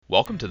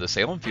Welcome to the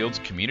Salem Fields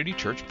Community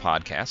Church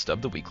podcast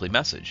of the Weekly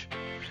Message.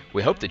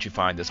 We hope that you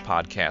find this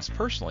podcast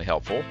personally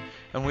helpful,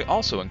 and we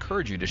also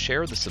encourage you to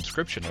share the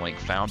subscription link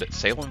found at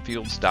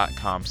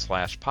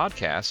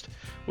salemfields.com/podcast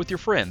with your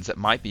friends that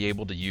might be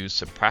able to use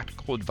some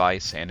practical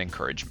advice and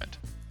encouragement.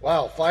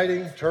 Wow,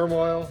 fighting,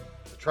 turmoil,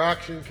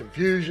 attraction,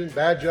 confusion,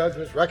 bad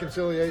judgments,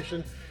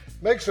 reconciliation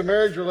makes a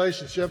marriage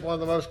relationship one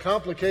of the most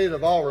complicated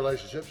of all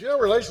relationships. You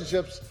know,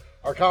 relationships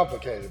are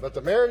complicated, but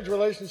the marriage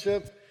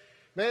relationship,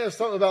 man, there's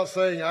something about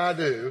saying I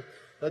do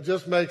that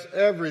just makes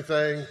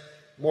everything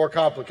more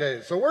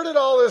complicated. So where did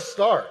all this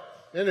start?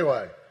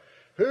 Anyway,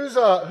 whose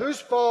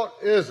fault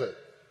is it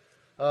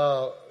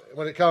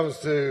when it comes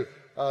to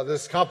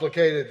this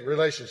complicated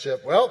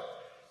relationship? Well,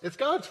 it's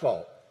God's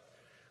fault.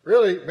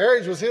 Really,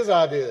 marriage was his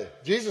idea.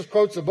 Jesus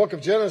quotes the book of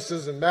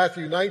Genesis in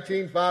Matthew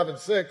 19:5 and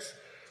 6,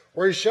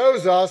 where he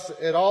shows us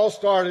it all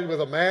started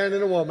with a man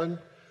and a woman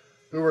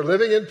who were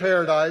living in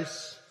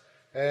paradise.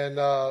 And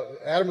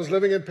Adam was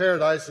living in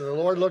paradise, and the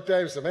Lord looked at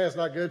him and said, man, it's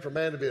not good for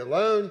man to be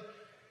alone.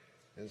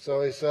 And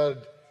so he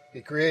said, he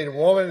created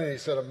woman, and he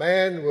said, a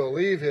man will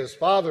leave his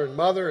father and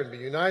mother and be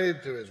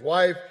united to his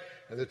wife,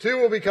 and the two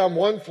will become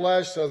one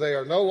flesh, so they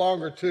are no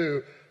longer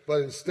two,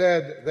 but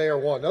instead they are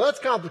one. Now that's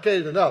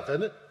complicated enough,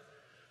 isn't it?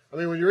 I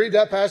mean, when you read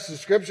that passage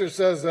of Scripture, it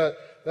says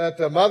that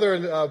the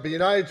mother be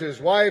united to his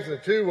wife, the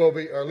two will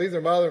be, or leave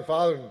their mother and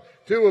father, and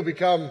two will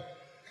become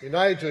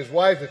united to his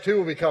wife, the two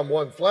will become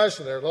one flesh,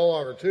 and they're no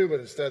longer two, but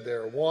instead they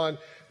are one.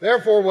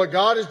 Therefore, what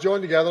God has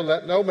joined together,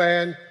 let no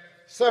man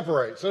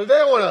separate. So today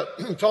I want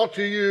to talk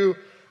to you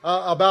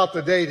about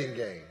the dating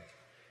game.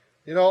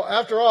 You know,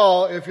 after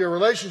all, if your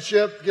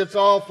relationship gets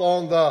off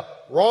on the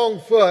wrong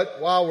foot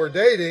while we're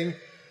dating,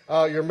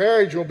 your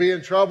marriage will be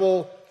in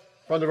trouble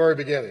from the very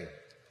beginning.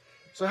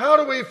 So how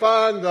do we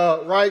find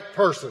the right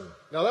person?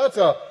 Now that's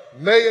a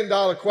 $1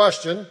 million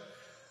question.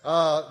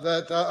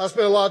 That I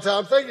spent a lot of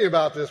time thinking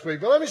about this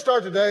week. But let me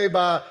start today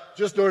by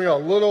just doing a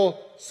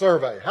little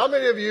survey. How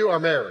many of you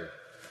are married?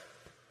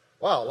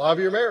 Wow, a lot of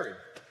you are married.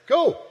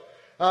 Cool.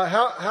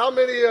 How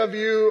many of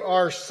you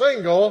are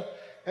single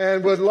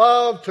and would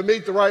love to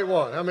meet the right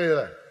one? How many are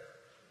there?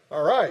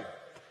 All right.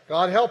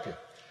 God help you.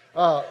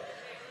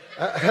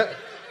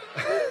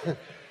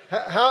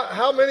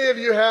 How many of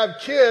you have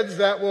kids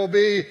that will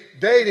be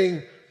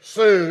dating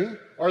soon,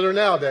 or they're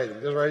now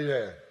dating? Just raise your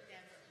hand.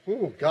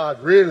 Ooh,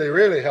 God really,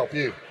 really help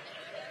you.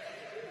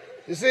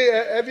 You see,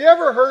 have you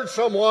ever heard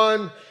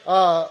someone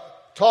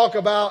talk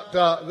about,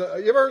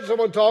 you ever heard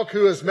someone talk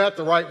who has met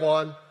the right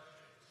one?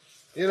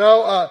 You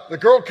know, the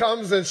girl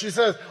comes and she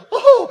says,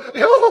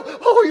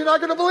 oh, you're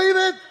not going to believe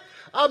it.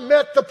 I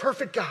met the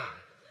perfect guy.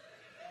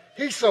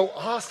 He's so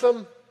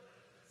awesome.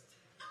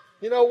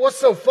 You know, what's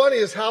so funny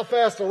is how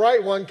fast the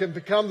right one can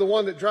become the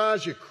one that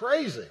drives you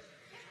crazy.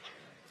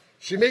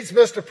 She meets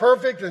Mr.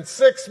 Perfect, and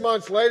 6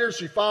 months later,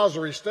 she files a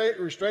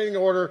restraining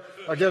order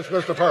against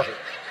Mr. Perfect.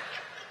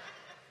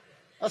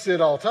 I see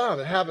it all the time.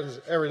 It happens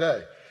every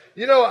day.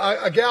 You know,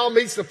 a gal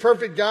meets the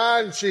perfect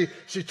guy, and she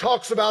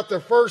talks about their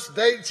first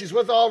date. She's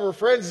with all of her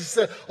friends. She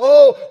said,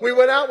 oh, we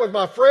went out with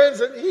my friends,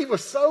 and he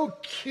was so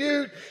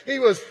cute. He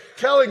was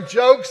telling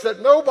jokes that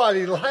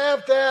nobody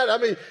laughed at. I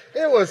mean,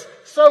 it was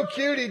so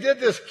cute. He did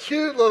this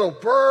cute little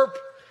burp,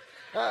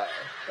 and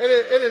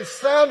it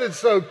sounded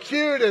so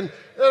cute, and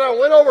then I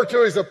went over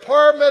to his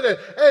apartment,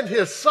 and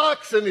his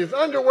socks and his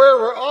underwear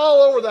were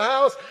all over the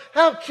house.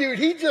 How cute.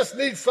 He just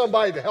needs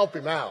somebody to help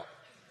him out.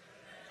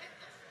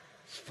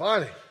 It's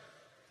funny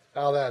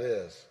how that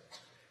is.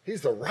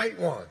 He's the right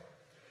one.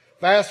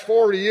 Fast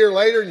forward a year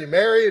later, and you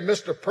marry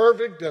Mr.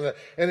 Perfect, and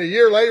a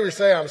year later we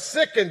say, I'm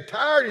sick and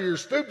tired of your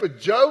stupid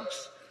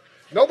jokes.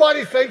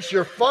 Nobody thinks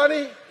you're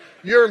funny.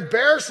 You're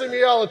embarrassing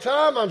me all the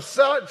time. I'm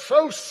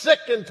so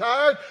sick and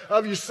tired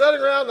of you sitting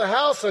around the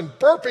house and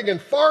burping and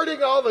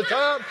farting all the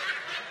time,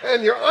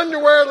 and your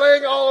underwear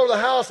laying all over the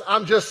house.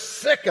 I'm just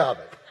sick of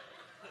it.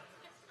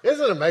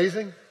 Isn't it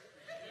amazing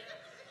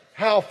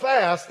how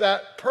fast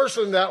that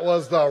person that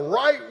was the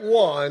right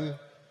one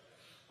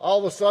all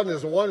of a sudden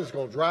is the one that's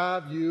going to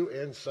drive you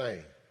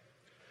insane?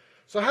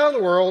 So how in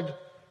the world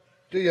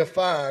do you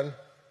find,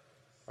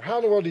 or how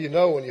in the world do you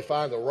know when you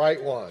find the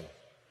right one?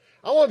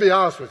 I want to be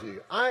honest with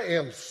you. I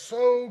am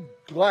so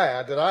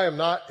glad that I am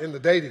not in the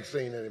dating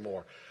scene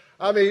anymore.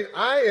 I mean,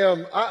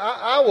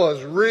 I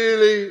was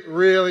really,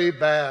 really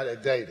bad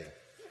at dating.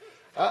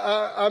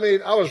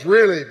 I was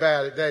really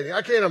bad at dating.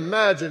 I can't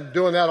imagine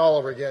doing that all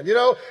over again. You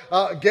know,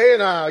 Gay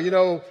and I,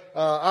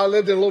 I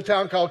lived in a little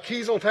town called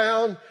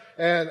Kieseltown,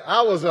 and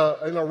I was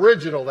an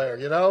original there,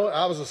 you know.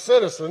 I was a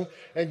citizen,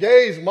 and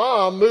Gay's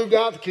mom moved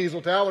out to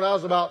Kieseltown when I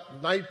was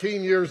about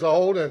 19 years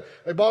old, and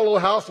they bought a little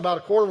house about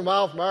a quarter of a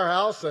mile from our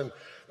house, and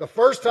the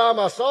first time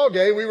I saw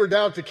Gay, we were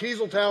down at the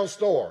Kieseltown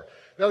store.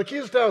 Now, the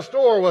Kieseltown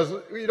store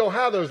you don't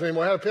have those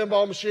anymore. It had a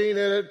pinball machine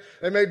in it.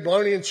 They made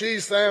bologna and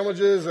cheese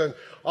sandwiches, and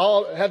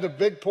had the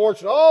big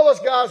porch, and all us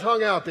guys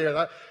hung out there.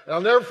 And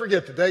I'll never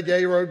forget the day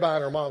Gay rode by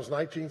in her mom's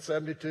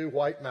 1972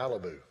 white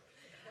Malibu.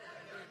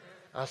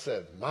 I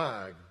said,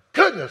 my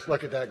goodness,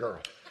 look at that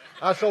girl.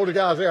 I told the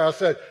guys there, I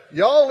said,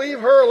 y'all leave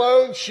her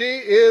alone. She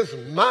is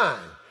mine.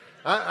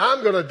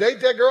 I'm going to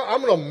date that girl.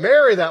 I'm going to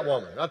marry that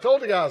woman. I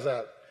told the guys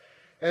that.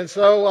 And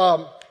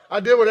so I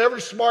did what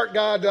every smart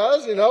guy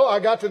does. You know, I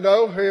got to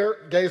know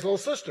Gay's little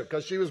sister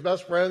because she was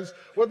best friends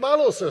with my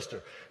little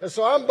sister. And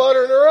so I'm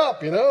buttering her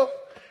up, you know.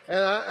 And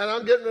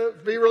I'm getting to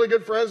be really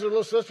good friends with her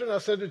little sister. And I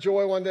said to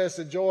Joy one day, I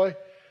said, Joy,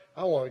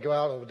 I want to go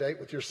out on a date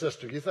with your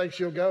sister. You think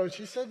she'll go? And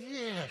she said,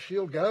 yeah,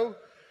 she'll go.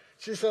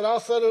 She said, I'll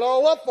set it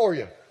all up for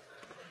you.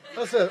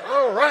 I said,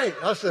 all right.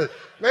 I said,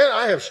 man,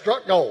 I have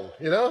struck gold,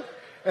 you know.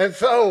 And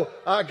so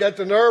I get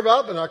the nerve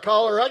up and I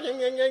call her up, ring,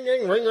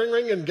 ring,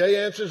 ring, and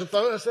Gay answers the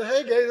phone. I said,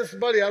 hey, Gay, this is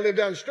Buddy. I live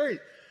down the street.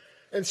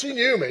 And she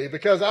knew me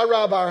because I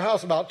ride by her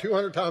house about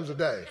 200 times a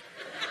day.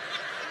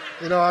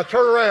 You know, I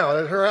turn around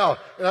at her house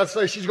and I'd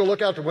say she's going to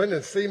look out the window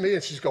and see me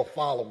and she's going to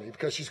follow me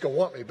because she's going to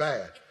want me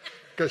bad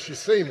because she's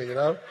seen me, you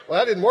know. Well,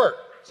 that didn't work.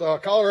 So I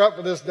call her up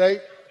for this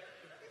date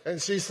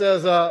and she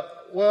says, I'll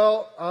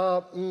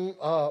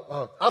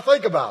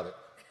think about it.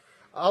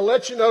 I'll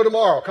let you know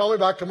tomorrow. Call me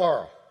back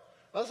tomorrow.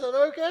 I said,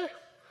 okay.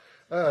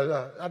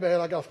 I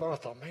got off the phone. I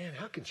thought, man,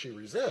 how can she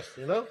resist,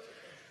 you know?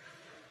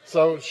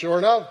 So sure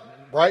enough,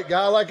 bright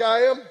guy like I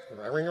am,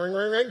 ring, ring,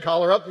 ring, ring,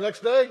 call her up the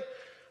next day.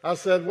 I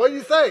said, what do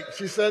you think?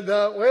 She said,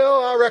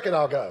 well, I reckon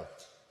I'll go.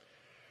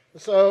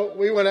 So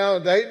we went out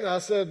on a date, and I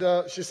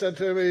said, she said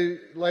to me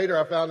later,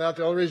 I found out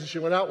the only reason she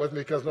went out with me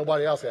because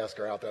nobody else asked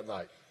her out that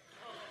night.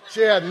 She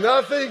had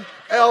nothing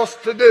else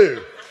to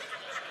do.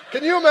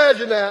 Can you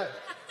imagine that?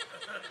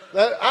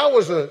 That I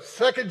was a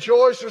second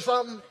choice or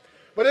something?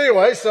 But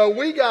anyway, so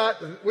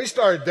we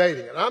started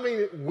dating, and I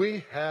mean,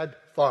 we had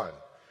fun.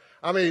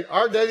 I mean,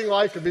 our dating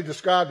life could be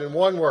described in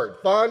one word: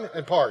 fun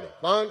and party,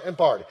 fun and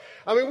party.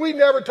 I mean, we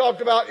never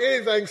talked about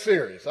anything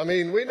serious. I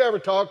mean, we never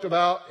talked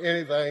about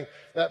anything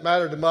that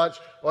mattered much.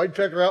 Well, we'd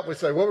pick her up, we'd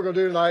say, what we're going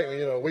to do tonight, and,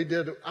 you know,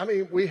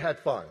 we had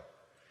fun.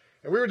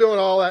 And we were doing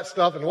all that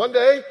stuff, and one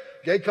day,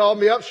 Gay called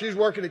me up. She's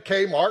working at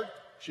Kmart.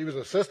 She was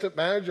assistant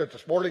manager at the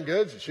Sporting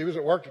Goods, and she was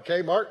at work at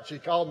Kmart, and she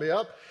called me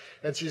up.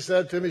 And she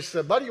said to me, she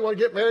said, buddy, you want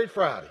to get married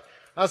Friday?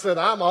 I said,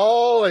 I'm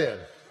all in.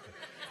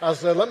 I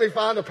said, let me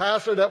find a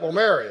pastor that will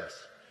marry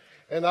us.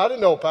 And I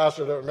didn't know a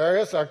pastor that would marry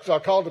us. So I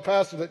called the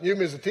pastor that knew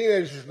me as a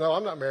teenager. He said, no,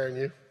 I'm not marrying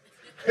you.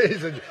 He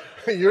said,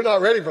 you're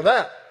not ready for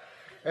that.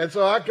 And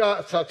so I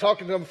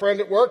talking to a friend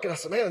at work, and I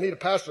said, man, I need a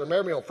pastor to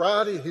marry me on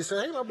Friday. And he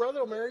said, hey, my brother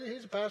will marry you.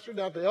 He's a pastor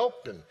down to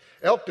Elkton.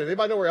 Elkton.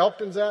 Anybody know where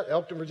Elkton's at?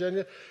 Elkton,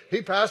 Virginia.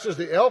 He pastors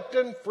the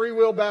Elkton Free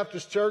Will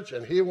Baptist Church,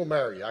 and he will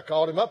marry you. I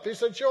called him up. He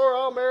said, sure,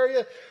 I'll marry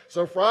you.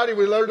 So Friday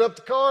we loaded up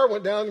the car,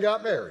 went down and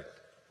got married.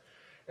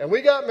 And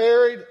we got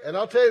married, and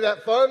I'll tell you,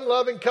 that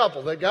fun-loving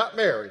couple that got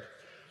married,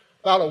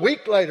 about a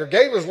week later,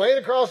 Gay was laying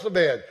across the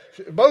bed,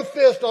 both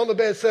fists on the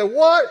bed, said,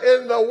 what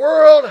in the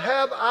world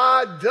have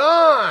I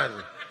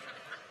done?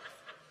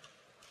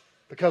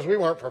 Because we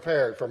weren't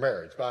prepared for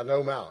marriage by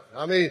no amount.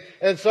 I mean,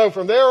 and so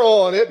from there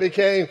on, it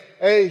became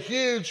a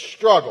huge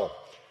struggle.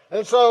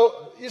 And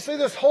so, you see,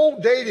 this whole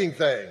dating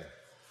thing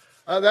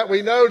that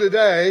we know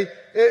today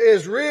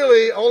is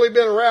really only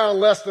been around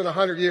less than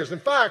 100 years. In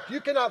fact, you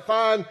cannot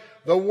find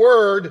the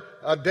word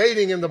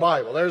dating in the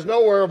Bible.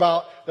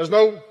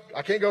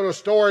 I can't go to a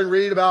store and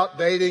read about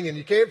dating, and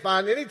you can't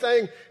find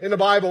anything in the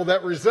Bible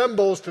that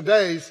resembles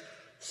today's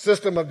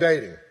system of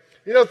dating.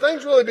 You know,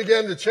 things really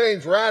began to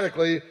change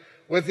radically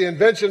with the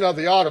invention of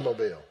the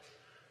automobile.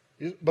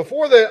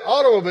 Before the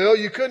automobile,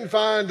 you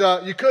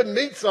couldn't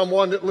meet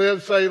someone that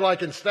lived, say,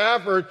 like in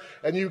Stafford,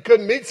 and you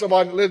couldn't meet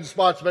someone that lived in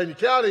Spotsylvania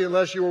County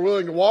unless you were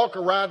willing to walk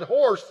or ride the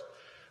horse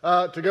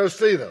to go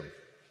see them.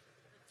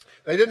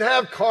 They didn't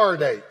have car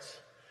dates.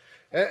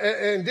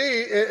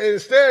 Indeed,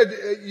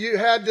 instead, you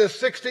had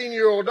this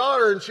 16-year-old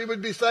daughter, and she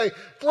would be saying,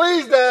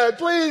 please, Dad,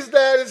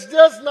 it's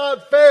just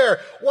not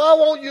fair. Why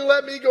won't you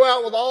let me go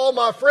out with all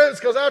my friends?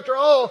 Because after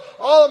all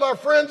of my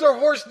friends are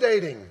horse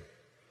dating.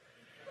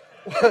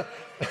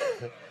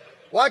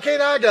 Why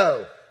can't I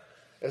go?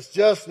 It's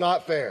just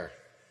not fair.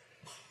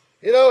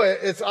 You know,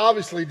 it's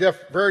obviously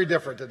very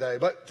different today.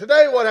 But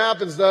today what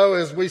happens, though,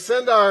 is we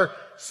send our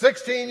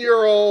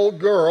 16-year-old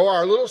girl,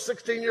 our little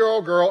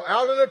 16-year-old girl,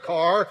 out in a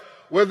car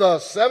with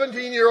a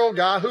 17-year-old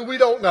guy who we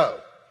don't know.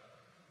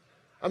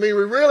 I mean,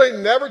 we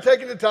really never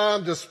taken the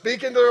time to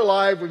speak into their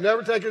life. We've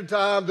never taken the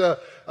time to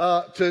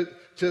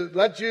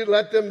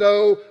let them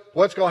know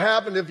what's going to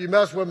happen if you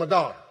mess with my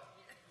daughter.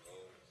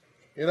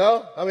 You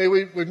know? I mean,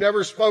 we've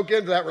never spoke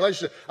into that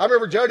relationship. I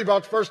remember Jody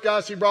brought the first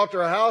guy she brought to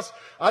her house.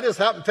 I just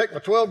happened to take my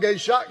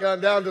 12-gauge shotgun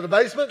down to the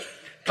basement,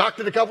 cocked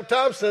it a couple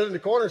times, set it in the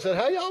corner, and said,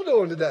 how y'all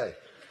doing today?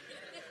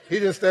 He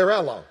didn't stay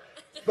around long.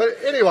 But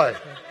anyway,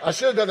 I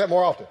should have done that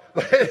more often.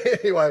 But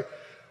anyway,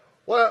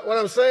 what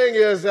I'm saying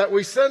is that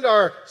we send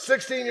our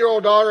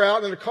 16-year-old daughter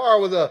out in the car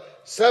with a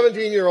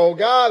 17-year-old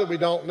guy that we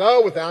don't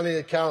know, without any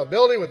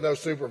accountability, with no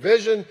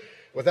supervision,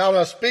 without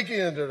us speaking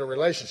into the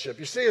relationship.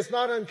 You see, it's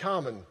not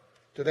uncommon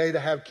today to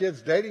have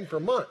kids dating for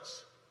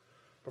months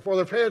before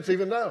their parents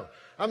even know.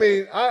 I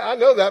mean, I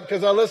know that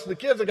because I listen to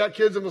kids. I got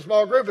kids in a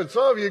small group, and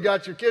some of you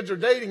got your kids are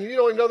dating, and you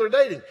don't even know they're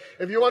dating.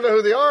 If you want to know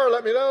who they are,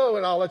 let me know,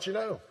 and I'll let you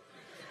know.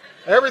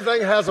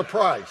 Everything has a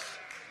price.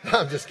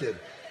 I'm just kidding.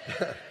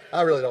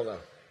 I really don't know.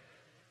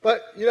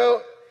 But,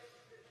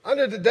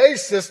 under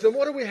today's system,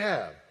 what do we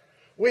have?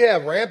 We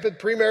have rampant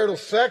premarital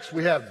sex.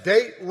 We have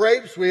date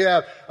rapes. We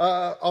have,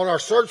 on our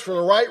search for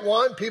the right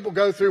one, people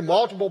go through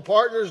multiple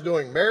partners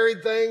doing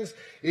married things,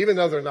 even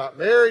though they're not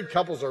married.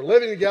 Couples are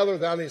living together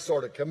without any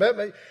sort of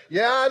commitment.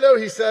 Yeah, I know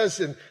he says,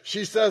 and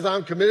she says,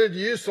 I'm committed to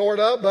you, sort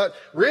of, but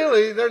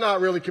really, they're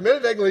not really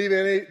committed. They can leave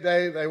any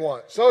day they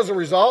want. So as a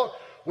result,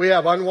 we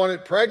have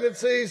unwanted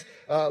pregnancies,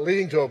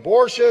 leading to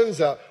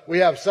abortions. We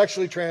have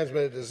sexually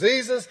transmitted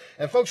diseases.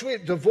 And folks,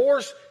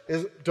 divorce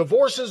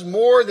is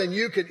more than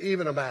you could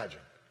even imagine.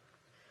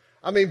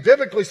 I mean,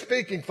 biblically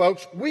speaking,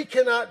 folks, we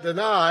cannot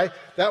deny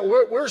that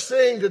what we're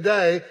seeing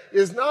today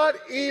is not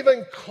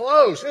even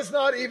close. It's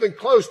not even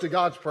close to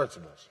God's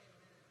principles.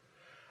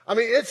 I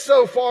mean, it's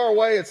so far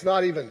away, it's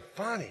not even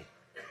funny.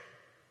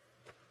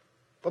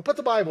 But put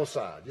the Bible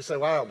aside. You say,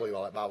 well, I don't believe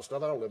all that Bible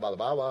stuff. I don't live by the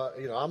Bible.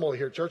 I'm only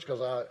here at church because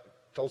I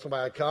told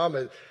somebody I'd come,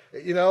 and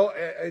you don't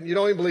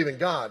even believe in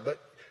God. But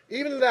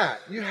even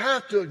that, you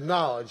have to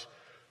acknowledge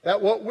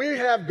that what we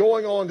have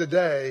going on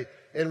today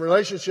in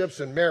relationships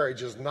and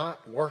marriage is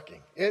not working.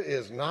 It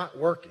is not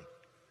working.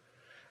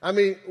 I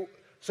mean,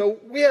 so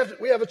we have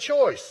a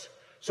choice.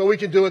 So we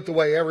can do it the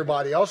way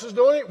everybody else is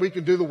doing it. We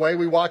can do the way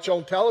we watch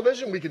on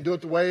television. We can do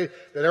it the way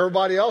that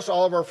everybody else,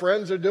 all of our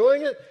friends are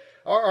doing it.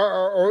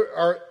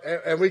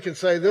 And we can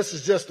say this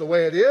is just the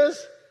way it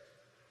is.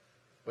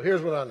 But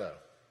here's what I know.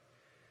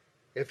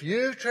 If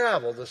you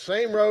travel the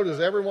same road as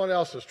everyone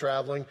else is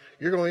traveling,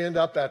 you're going to end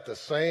up at the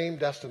same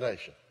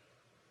destination.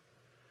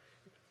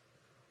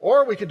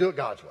 Or we could do it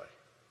God's way.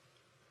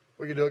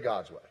 We could do it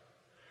God's way.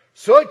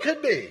 So it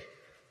could be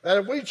that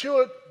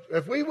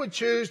if we would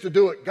choose to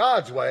do it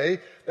God's way,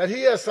 that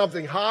He has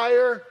something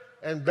higher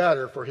and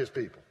better for His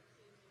people.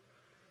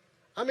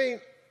 I mean,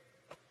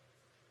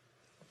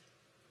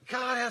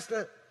 God has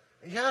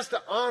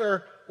to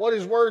honor what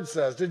His Word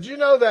says. Did you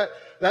know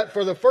that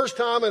for the first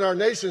time in our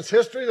nation's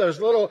history,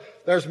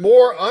 there's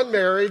more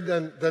unmarried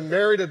than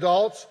married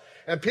adults?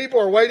 And people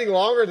are waiting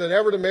longer than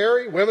ever to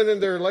marry. Women in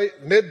their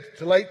mid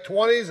to late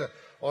 20s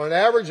on an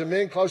average, and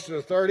men closer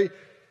to 30.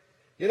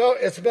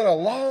 It's been a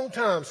long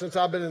time since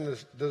I've been in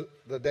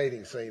the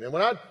dating scene. And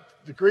when I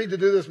agreed to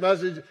do this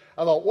message,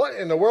 I thought, what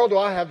in the world do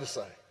I have to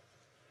say?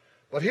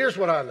 But here's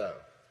what I know.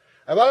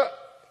 If I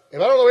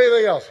don't know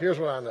anything else, here's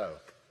what I know.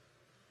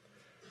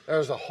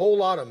 There's a whole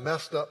lot of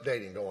messed up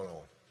dating going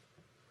on.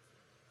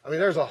 I mean,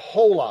 there's a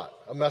whole lot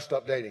of messed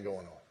up dating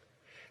going on.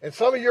 And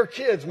some of your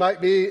kids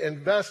might be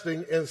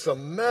investing in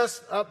some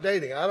messed up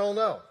dating. I don't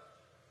know.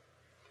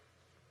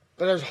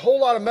 But there's a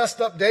whole lot of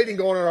messed up dating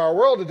going on in our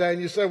world today.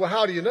 And you say, well,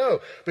 how do you know?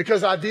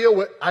 Because I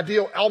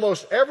deal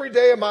almost every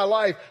day of my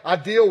life, I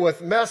deal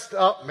with messed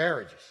up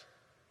marriages.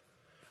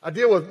 I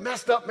deal with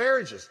messed up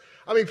marriages.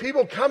 I mean,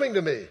 people coming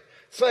to me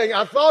saying,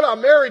 I thought I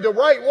married the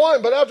right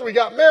one, but after we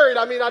got married,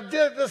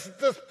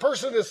 this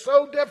person is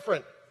so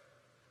different.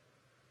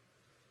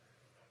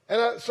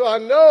 And so I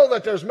know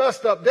that there's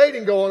messed up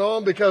dating going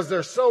on because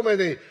there's so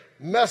many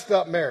messed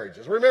up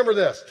marriages. Remember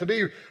this, to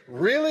be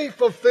really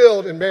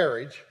fulfilled in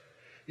marriage,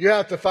 you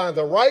have to find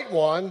the right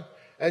one,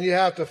 and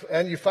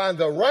you find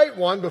the right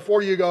one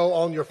before you go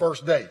on your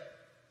first date.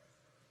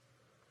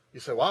 You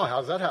say, wow, how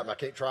does that happen? I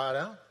can't try it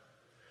out?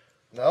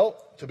 No,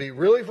 to be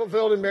really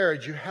fulfilled in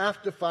marriage, you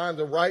have to find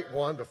the right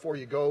one before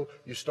you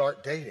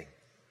start dating.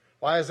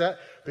 Why is that?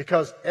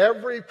 Because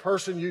every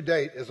person you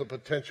date is a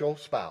potential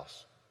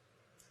spouse.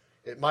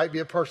 It might be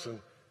a person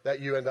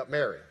that you end up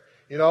marrying.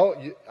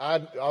 I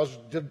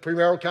did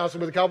premarital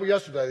counseling with a couple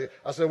yesterday.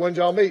 I said, when did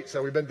y'all meet?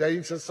 So we've been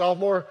dating since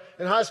sophomore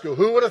in high school.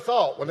 Who would have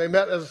thought when they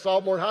met as a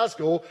sophomore in high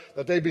school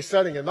that they'd be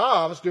sitting in my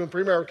office doing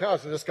premarital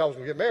counseling just because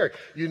we get married?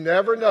 You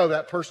never know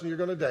that person you're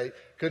going to date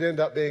could end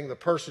up being the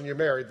person you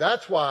married.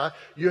 That's why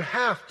you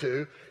have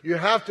to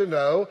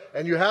know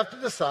and you have to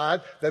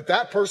decide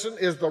that person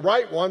is the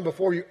right one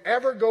before you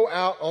ever go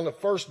out on the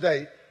first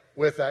date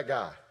with that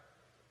guy.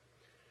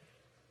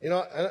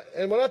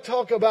 And when I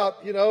talk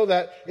about,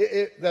 that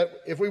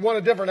if we want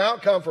a different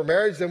outcome for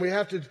marriage, then we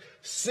have to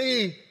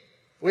see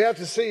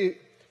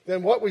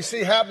then what we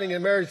see happening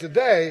in marriage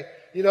today.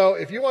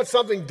 If you want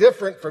something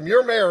different from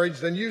your marriage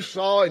than you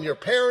saw in your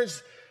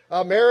parents'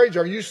 marriage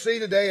or you see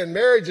today in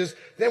marriages,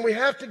 then we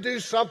have to do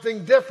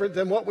something different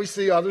than what we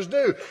see others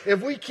do.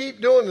 If we keep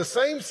doing the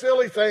same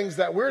silly things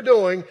that we're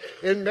doing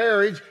in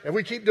marriage, and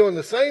we keep doing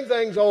the same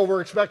things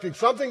over, expecting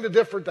something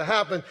different to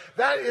happen,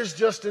 that is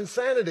just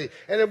insanity.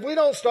 And if we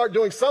don't start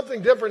doing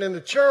something different in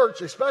the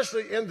church,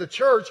 especially in the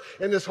church,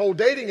 in this whole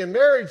dating and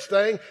marriage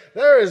thing,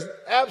 there is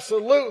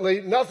absolutely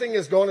nothing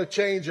is going to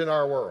change in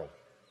our world.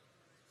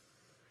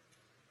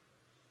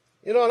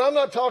 And I'm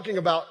not talking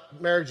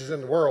about marriages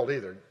in the world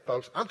either,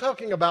 folks. I'm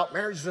talking about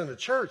marriages in the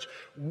church.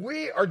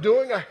 We are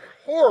doing a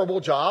horrible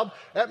job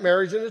at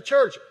marriage in the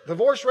church.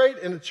 Divorce rate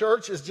in the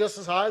church is just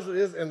as high as it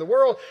is in the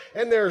world,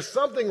 and there's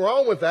something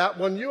wrong with that.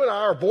 When you and I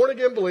are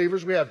born-again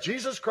believers, we have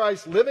Jesus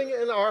Christ living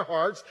in our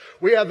hearts.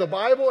 We have the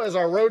Bible as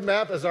our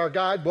roadmap, as our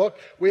guidebook.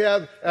 We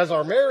have as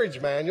our marriage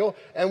manual,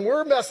 and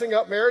we're messing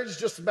up marriage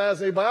just as bad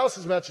as anybody else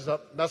is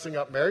messing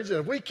up marriage.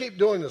 And if we keep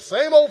doing the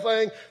same old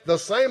thing, the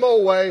same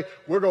old way,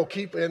 we're going to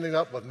keep ending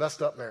up with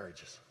messed up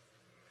marriages.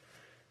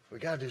 We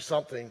got to do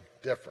something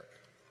different.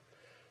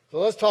 So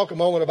let's talk a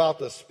moment about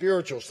the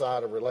spiritual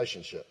side of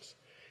relationships.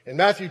 In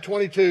Matthew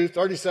 22,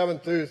 37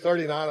 through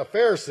 39, a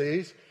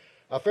Pharisee,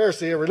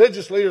 a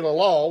religious leader of the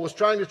law, was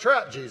trying to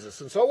trap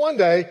Jesus. And so one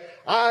day,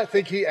 I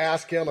think he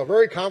asked him a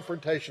very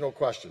confrontational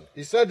question.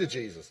 He said to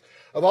Jesus,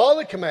 of all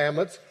the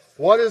commandments,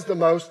 what is the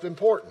most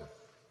important?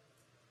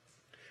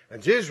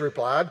 And Jesus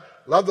replied,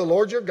 love the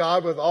Lord your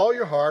God with all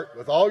your heart,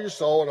 with all your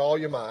soul, and all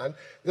your mind.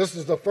 This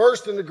is the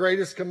first and the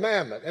greatest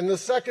commandment. And the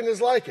second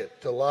is like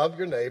it, to love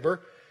your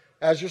neighbor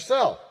as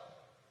yourself.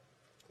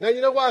 Now,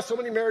 you know why so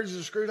many marriages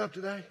are screwed up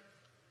today?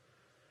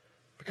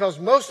 Because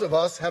most of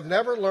us have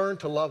never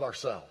learned to love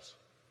ourselves.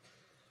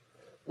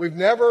 We've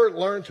never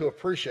learned to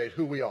appreciate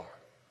who we are.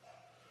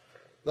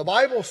 The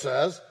Bible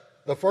says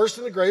the first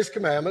and the greatest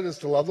commandment is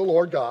to love the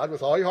Lord God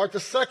with all your heart. The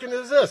second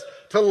is this,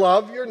 to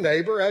love your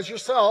neighbor as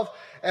yourself.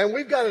 And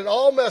we've got it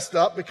all messed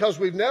up because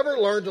we've never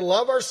learned to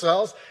love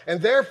ourselves, and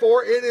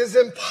therefore it is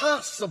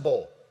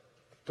impossible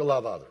to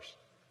love others.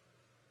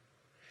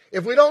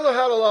 If we don't know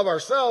how to love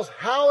ourselves,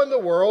 how in the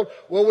world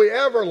will we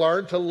ever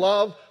learn to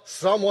love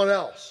someone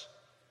else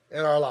in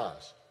our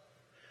lives?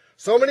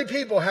 So many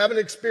people haven't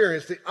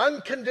experienced the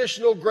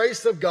unconditional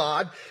grace of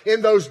God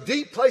in those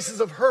deep places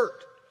of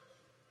hurt,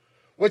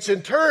 which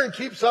in turn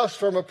keeps us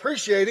from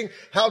appreciating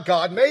how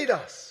God made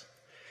us.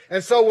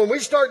 And so when we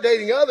start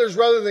dating others,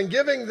 rather than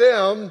giving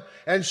them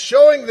and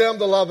showing them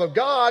the love of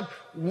God,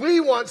 we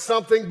want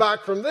something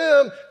back from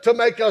them to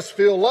make us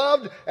feel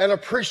loved and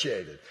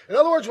appreciated. In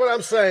other words, what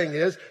I'm saying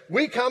is,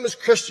 we come as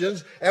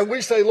Christians and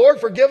we say, Lord,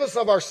 forgive us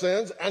of our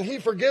sins, and He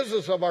forgives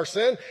us of our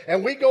sin,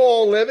 and we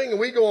go on living, and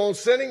we go on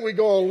sinning, we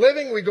go on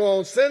living, we go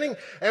on sinning,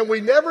 and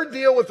we never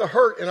deal with the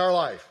hurt in our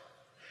life.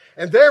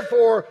 And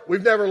therefore,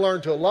 we've never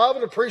learned to love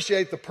and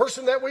appreciate the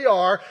person that we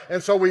are,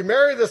 and so we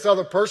marry this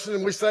other person,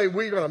 and we say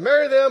we're going to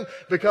marry them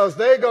because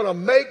they're going to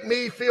make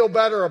me feel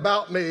better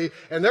about me,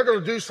 and they're going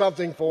to do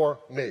something for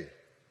me.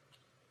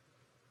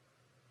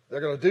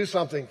 They're going to do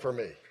something for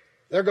me.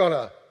 They're going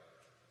to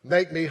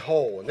make me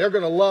whole, and they're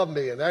going to love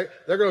me, and they're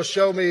going to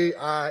show me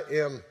I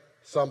am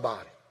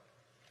somebody.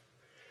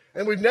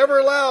 And we've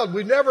never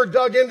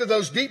dug into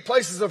those deep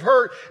places of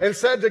hurt and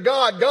said to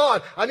God,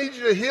 God, I need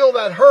you to heal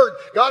that hurt.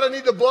 God, I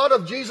need the blood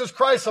of Jesus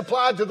Christ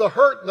applied to the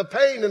hurt and the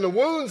pain and the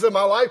wounds in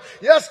my life.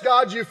 Yes,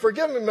 God, you've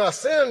forgiven me my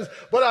sins,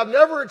 but I've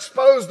never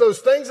exposed those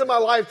things in my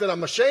life that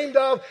I'm ashamed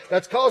of,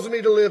 that's causing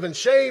me to live in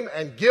shame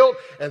and guilt.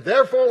 And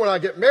therefore, when I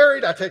get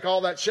married, I take all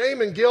that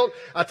shame and guilt,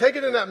 I take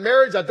it in that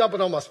marriage, I dump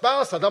it on my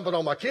spouse, I dump it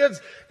on my kids,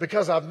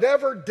 because I've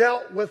never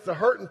dealt with the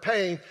hurt and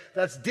pain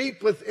that's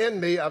deep within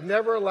me. I've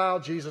never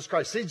allowed Jesus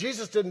Christ. See,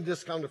 Jesus didn't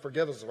just come to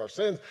forgive us of our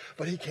sins,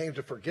 but He came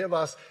to forgive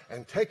us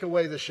and take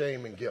away the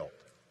shame and guilt.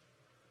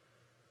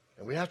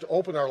 And we have to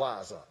open our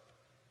lives up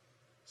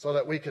so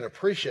that we can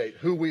appreciate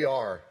who we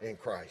are in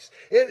Christ.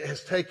 It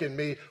has taken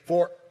me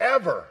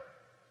forever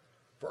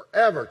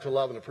to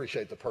love and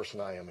appreciate the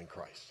person I am in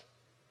Christ.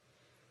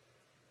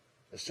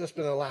 It's just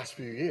been the last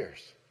few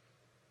years.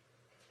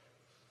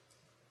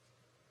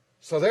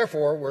 So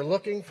therefore, we're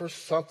looking for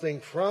something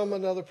from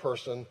another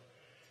person,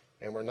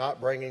 and we're not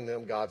bringing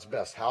them God's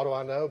best. How do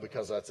I know?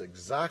 Because that's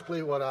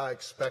exactly what I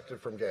expected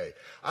from Gay.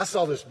 I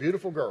saw this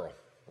beautiful girl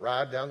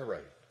ride down the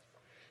road.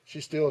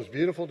 She's still as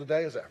beautiful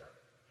today as ever.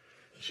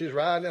 She's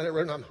riding down that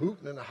road, and I'm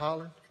hooting and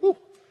hollering. Woo!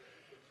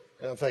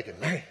 And I'm thinking,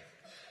 man,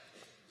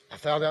 I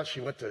found out she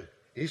went to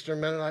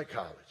Eastern Mennonite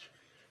College.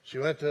 She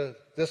went to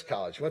this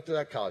college, went to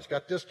that college,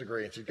 got this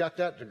degree, and she's got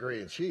that degree,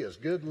 and she is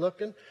good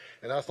looking.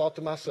 And I thought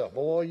to myself,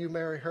 boy, you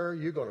marry her,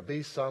 you're going to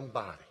be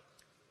somebody.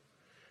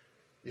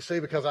 You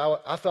see, because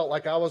I felt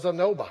like I was a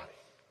nobody.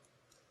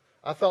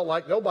 I felt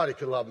like nobody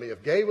could love me.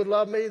 If Gay would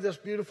love me, this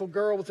beautiful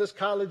girl with this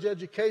college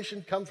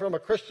education, come from a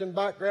Christian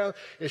background,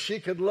 if she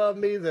could love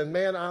me, then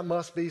man, I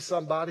must be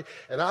somebody.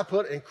 And I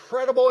put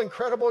incredible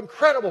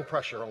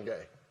pressure on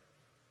Gay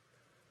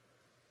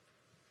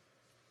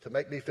to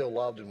make me feel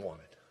loved and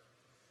wanted.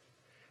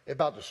 It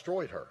about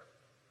destroyed her.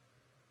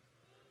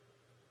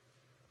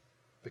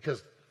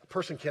 Because a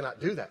person cannot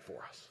do that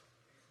for us.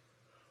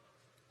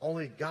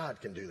 Only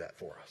God can do that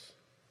for us.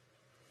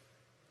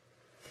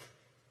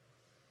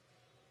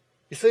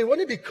 You see,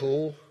 wouldn't it be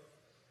cool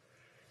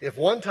if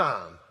one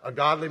time a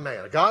godly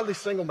man, a godly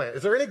single man,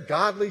 is there any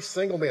godly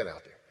single men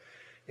out there?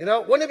 You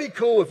know, wouldn't it be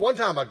cool if one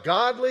time a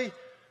godly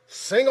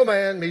single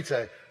man meets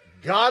a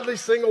godly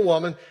single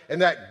woman,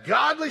 and that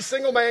godly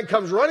single man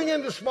comes running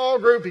into small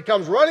group, he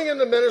comes running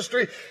into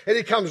ministry, and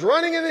he comes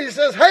running in and he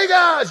says, hey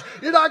guys,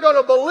 you're not going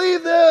to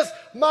believe this.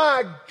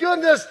 My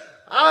goodness,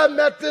 I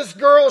met this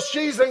girl.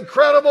 She's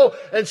incredible.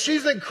 And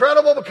she's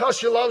incredible because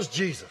she loves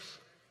Jesus.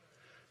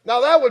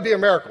 Now, that would be a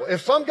miracle.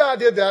 If some guy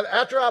did that,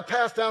 after I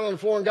passed down on the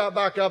floor and got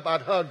back up,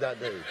 I'd hug that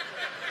dude.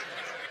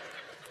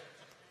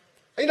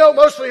 You know,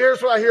 mostly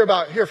here's what I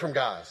hear from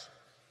guys,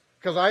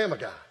 because I am a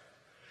guy.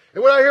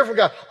 And when I hear from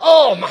guys,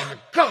 oh my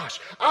gosh,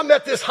 I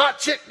met this hot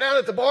chick down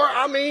at the bar.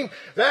 I mean,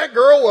 that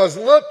girl was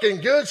looking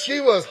good. She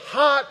was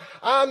hot.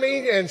 I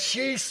mean, and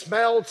she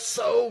smelled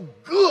so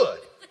good.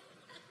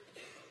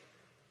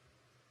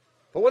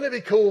 But wouldn't it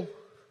be cool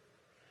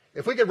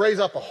if we could raise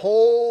up a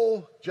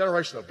whole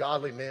generation of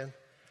godly men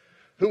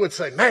who would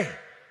say, man,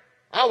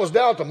 I was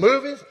down at the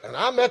movies and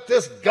I met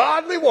this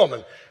godly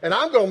woman and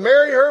I'm going to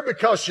marry her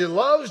because she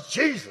loves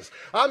Jesus.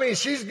 I mean,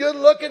 she's good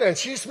looking and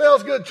she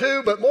smells good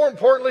too, but more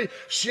importantly,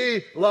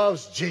 she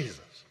loves Jesus.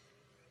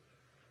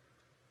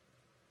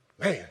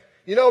 Man,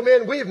 you know,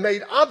 men, we've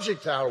made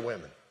objects out of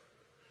women.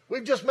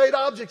 We've just made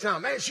objects out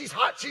of them. Man, she's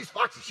hot, she's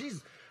foxy,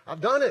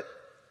 I've done it.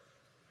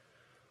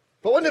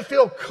 But wouldn't it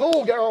feel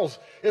cool, girls,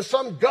 if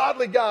some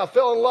godly guy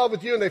fell in love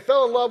with you and they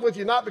fell in love with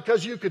you not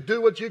because you could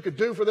do what you could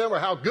do for them or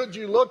how good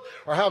you looked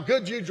or how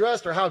good you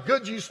dressed or how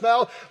good you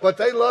smelled, but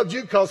they loved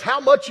you because how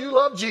much you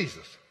love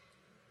Jesus.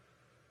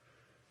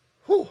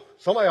 Whew,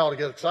 somebody ought to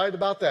get excited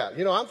about that.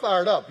 You know, I'm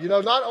fired up. You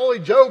know, not only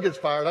Joe gets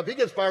fired up, he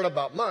gets fired up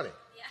about money.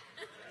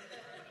 Yeah.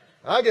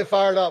 I get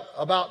fired up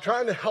about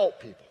trying to help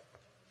people.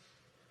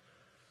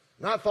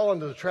 Not fall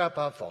into the trap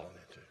I've fallen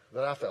into,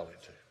 that I fell into.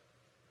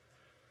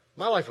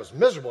 My life was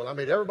miserable, and I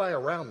made everybody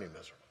around me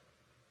miserable.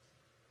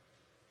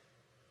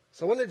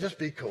 So wouldn't it just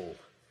be cool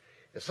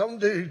if some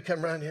dude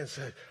came around here and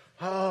said,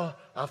 oh,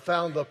 I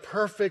found the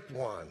perfect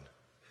one.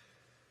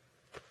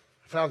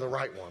 I found the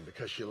right one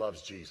because she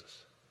loves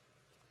Jesus.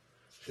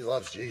 She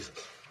loves Jesus.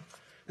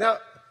 Now,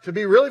 to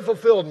be really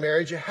fulfilled in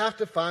marriage, you have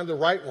to find the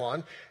right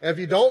one. And if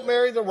you don't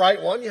marry the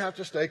right one, you have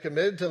to stay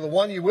committed to the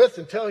one you're with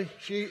until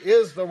she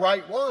is the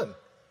right one.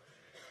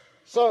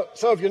 So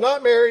if you're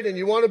not married and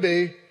you want to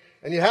be,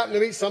 and you happen to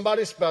meet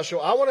somebody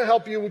special, I want to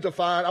help you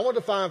define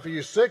for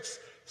you 6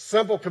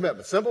 simple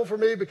commitments. Simple for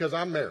me because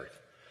I'm married.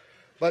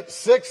 But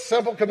 6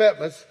 simple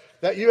commitments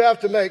that you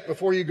have to make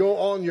before you go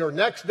on your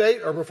next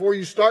date or before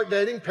you start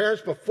dating.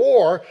 Parents,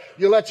 before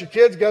you let your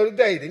kids go to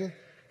dating,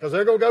 because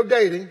they're going to go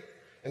dating,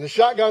 and the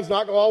shotgun's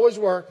not going to always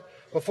work.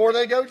 Before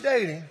they go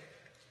dating,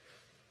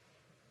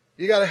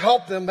 you got to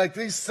help them make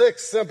these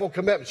 6 simple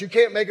commitments. You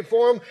can't make it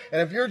for them.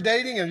 And if you're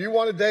dating and you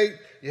want to date,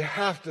 you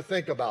have to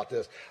think about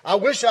this. I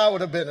wish I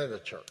would have been in a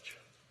church.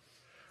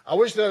 I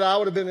wish that I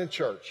would have been in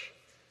church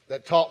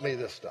that taught me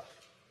this stuff.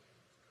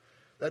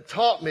 That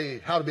taught me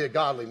how to be a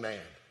godly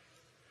man.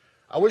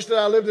 I wish that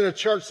I lived in a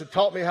church that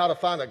taught me how to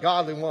find a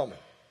godly woman.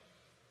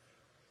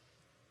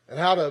 And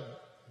how to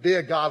be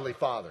a godly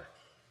father.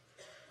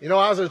 You know,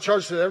 I was in a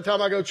church that every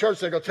time I go to church,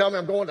 they go tell me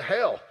I'm going to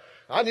hell.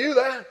 I knew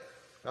that.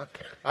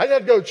 I didn't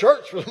have to go to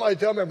church for somebody to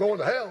tell me I'm going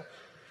to hell.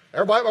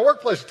 Everybody at my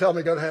workplace would tell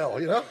me to go to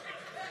hell, you know.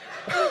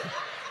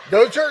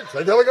 Go to church.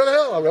 They tell me to go to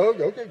hell. I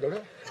go, okay, go to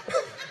hell.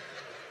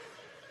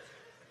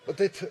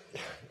 But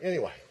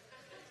anyway.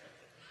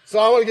 So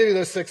I want to give you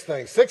those 6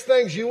 things. 6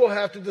 things you will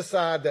have to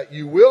decide that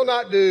you will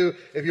not do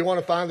if you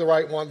want to find the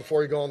right one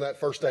before you go on that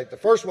first date. The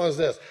first one is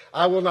this.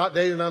 I will not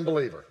date an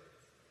unbeliever.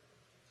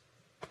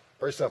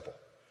 Very simple.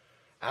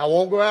 I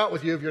won't go out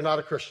with you if you're not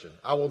a Christian.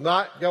 I will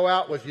not go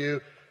out with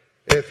you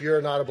if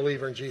you're not a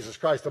believer in Jesus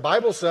Christ. The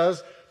Bible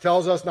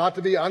tells us not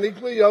to be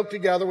unequally yoked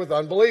together with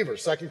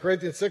unbelievers. 2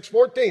 Corinthians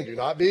 6:14, do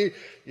not be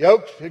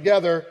yoked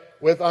together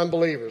with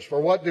unbelievers.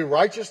 For what do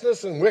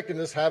righteousness and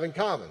wickedness have in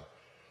common?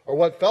 Or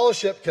what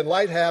fellowship can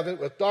light have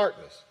with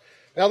darkness?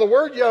 Now the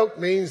word yoke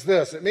means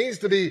this. It means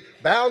to be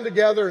bound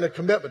together in a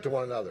commitment to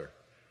one another.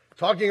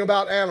 Talking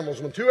about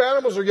animals. When 2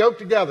 animals are yoked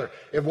together,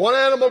 if one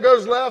animal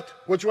goes left,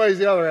 which way is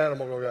the other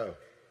animal going to go?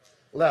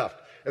 Left.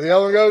 If the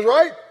other one goes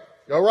right,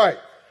 go right.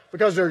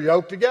 Because they're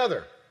yoked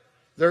together.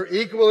 They're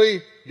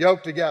equally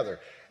yoked together.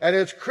 And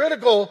it's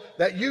critical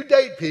that you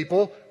date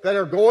people that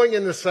are going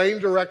in the same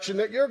direction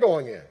that you're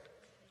going in.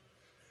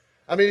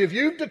 I mean, if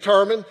you've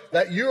determined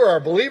that you are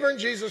a believer in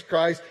Jesus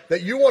Christ,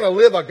 that you want to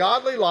live a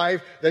godly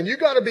life, then you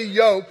got to be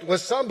yoked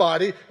with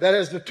somebody that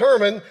has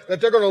determined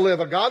that they're going to live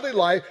a godly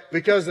life,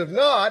 because if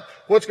not,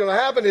 what's going to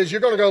happen is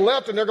you're going to go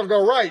left and they're going to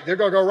go right. They're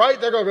going to go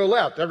right, they're going to go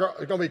left. There's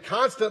going to be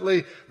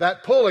constantly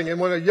that pulling. And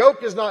when a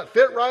yoke is not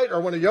fit right,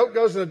 or when a yoke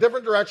goes in a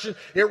different direction,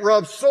 it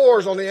rubs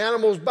sores on the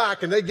animal's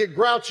back and they get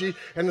grouchy.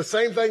 And the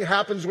same thing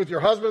happens with your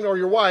husband or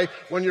your wife.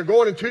 When you're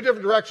going in 2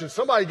 different directions,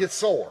 somebody gets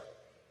sore.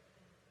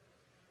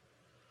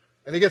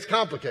 And it gets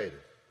complicated.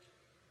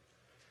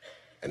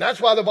 And that's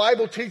why the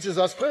Bible teaches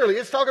us clearly.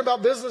 It's talking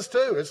about business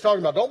too. It's talking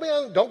about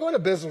don't go into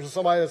business with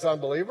somebody that's an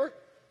unbeliever.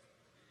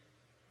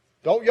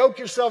 Don't yoke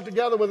yourself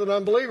together with an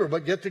unbeliever,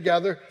 but get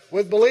together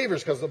with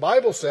believers, because the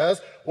Bible says,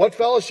 what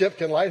fellowship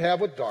can light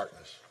have with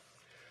darkness?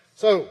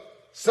 So,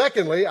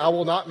 secondly, I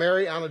will not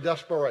marry out of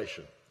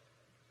desperation.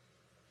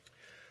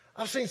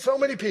 I've seen so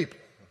many people.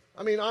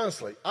 I mean,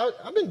 honestly,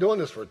 I've been doing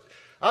ministry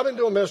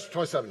for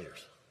 27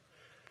 years.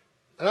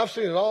 And I've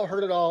seen it all,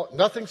 heard it all.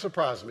 Nothing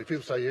surprises me.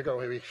 People say, you're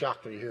going to be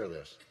shocked when you hear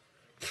this.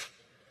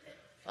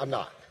 I'm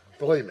not.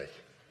 Believe me.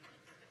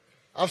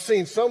 I've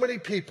seen so many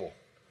people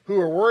who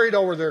are worried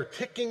over their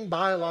ticking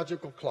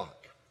biological clock.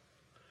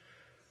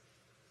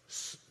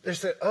 They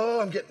said,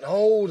 oh, I'm getting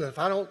old, and if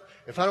I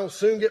don't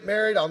soon get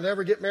married, I'll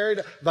never get married.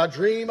 My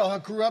dream, I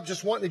grew up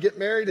just wanting to get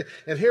married,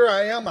 and here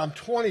I am, I'm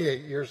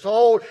 28 years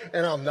old,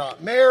 and I'm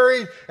not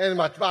married, and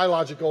my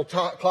biological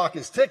clock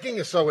is ticking,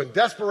 and so in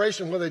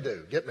desperation, what do they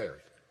do? Get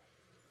married.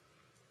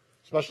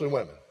 Especially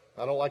women.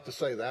 I don't like to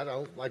say that. I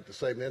don't like to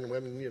say men and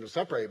women,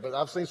 separate, but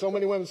I've seen so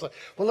many women say,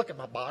 well, look at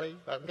my body,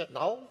 I'm getting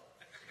old.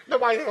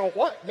 Nobody don't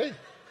want me.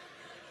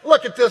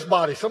 Look at this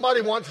body.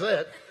 Somebody once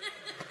said,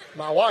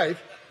 my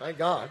wife, thank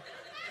God.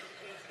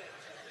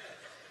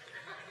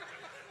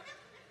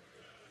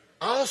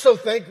 I also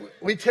think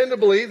we tend to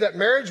believe that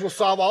marriage will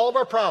solve all of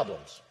our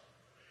problems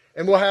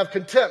and we'll have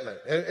contentment.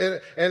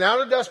 And out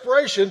of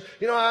desperation,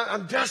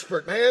 I'm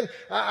desperate, man.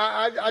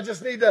 I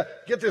just need to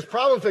get this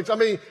problem fixed. I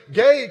mean,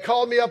 Gay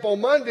called me up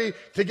on Monday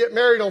to get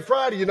married on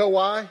Friday. You know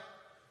why?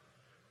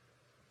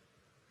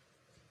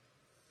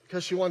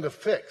 Because she wanted to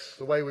fix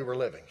the way we were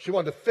living. She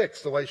wanted to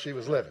fix the way she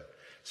was living.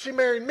 She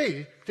married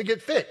me to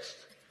get fixed.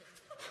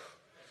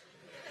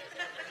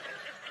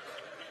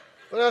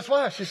 But that's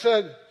why. She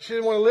said she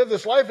didn't want to live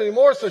this life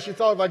anymore, so she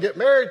thought if I get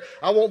married,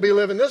 I won't be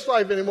living this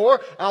life anymore.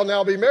 I'll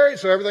now be married,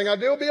 so everything I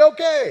do will be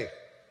okay.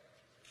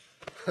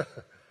 I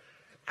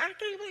can't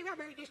believe I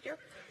married this girl.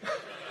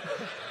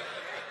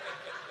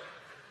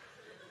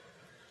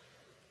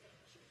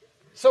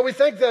 So we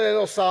think that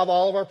it'll solve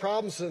all of our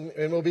problems and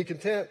we'll be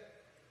content.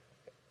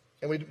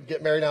 And we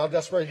get married out of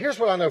desperation. Here's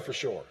what I know for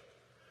sure.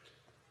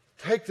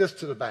 Take this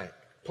to the bank.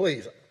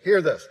 Please,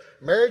 hear this.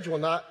 Marriage will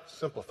not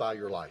simplify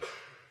your life.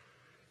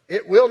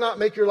 It will not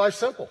make your life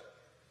simple.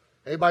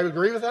 Anybody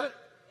agree with that?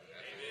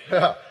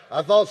 Yeah,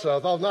 I thought so.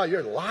 I thought, no, you're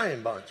a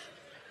lying bunch.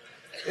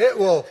 It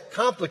will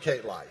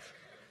complicate life.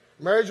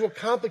 Marriage will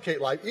complicate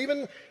life.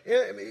 Even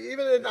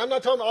I'm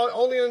not talking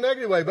only in a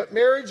negative way, but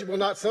marriage will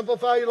not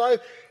simplify your life.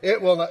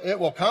 It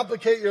will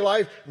complicate your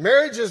life.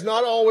 Marriage is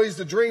not always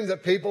the dream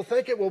that people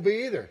think it will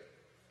be either.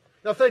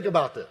 Now think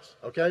about this,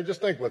 okay?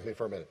 Just think with me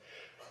for a minute.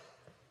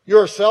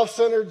 You're a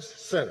self-centered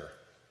sinner.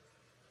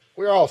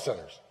 We're all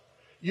sinners.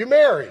 You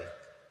marry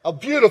a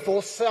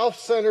beautiful,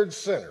 self-centered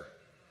sinner.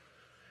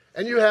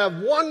 And you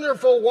have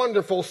wonderful,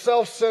 wonderful,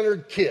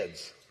 self-centered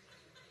kids.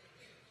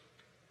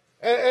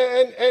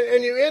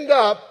 And you end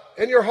up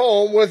in your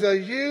home with a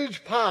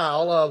huge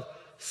pile of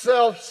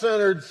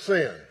self-centered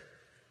sin.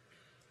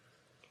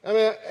 I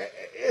mean,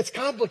 it's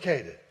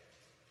complicated.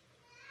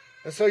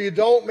 And so you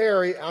don't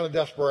marry out of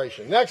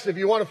desperation. Next, if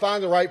you want to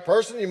find the right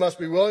person, you must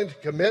be willing to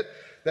commit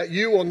that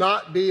you will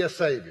not be a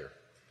savior.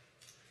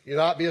 You'll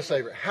not be a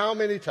savior. How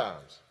many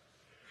times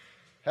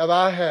have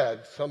I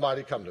had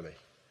somebody come to me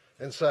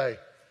and say,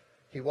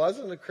 he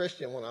wasn't a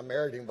Christian when I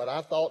married him, but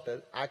I thought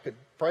that I could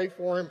pray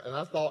for him, and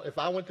I thought if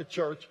I went to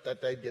church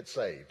that they'd get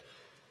saved.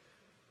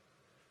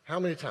 How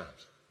many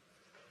times?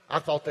 I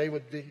thought they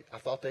would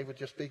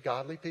just be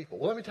godly people.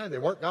 Well, let me tell you, they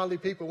weren't godly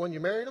people when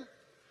you married them.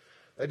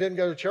 They didn't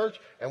go to church,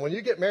 and when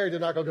you get married, they're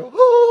not going to go,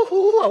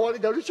 I want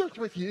to go to church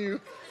with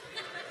you.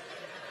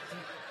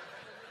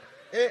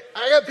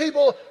 I got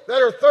people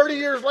that are 30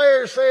 years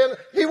later saying,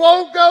 he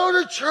won't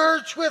go to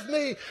church with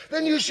me.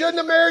 Then you shouldn't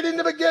have married him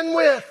to begin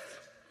with.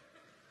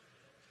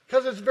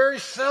 Because it's very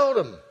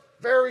seldom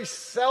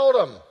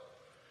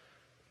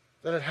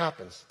that it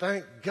happens.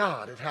 Thank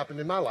God it happened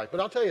in my life. But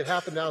I'll tell you, it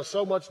happened out of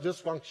so much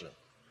dysfunction.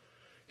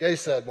 Gay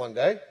said one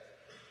day,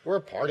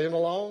 we're partying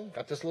along,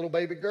 got this little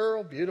baby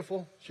girl,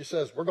 beautiful. She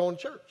says, we're going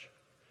to church.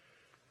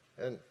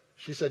 And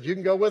she said, you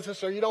can go with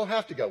us or you don't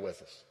have to go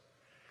with us.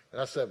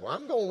 And I said, well,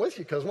 I'm going with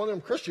you because one of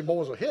them Christian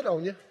boys will hit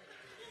on you.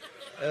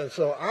 And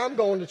so I'm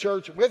going to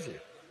church with you.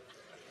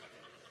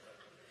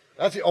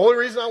 That's the only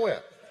reason I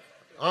went.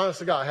 Honest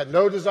to God, I had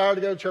no desire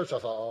to go to church. I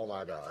thought, oh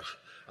my gosh,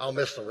 I'll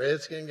miss the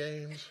Redskin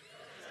games.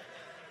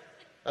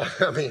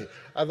 I mean,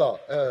 I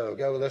thought, oh,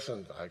 go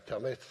listen.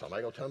 Somebody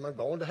going to tell me I'm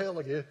going to hell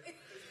again.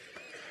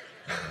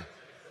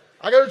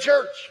 I go to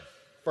church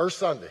first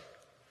Sunday.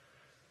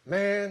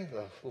 Man,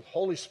 the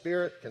Holy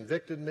Spirit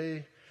convicted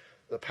me.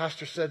 The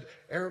pastor said,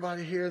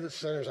 everybody here that's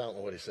sinners, I don't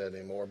know what he said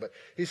anymore, but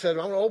he said,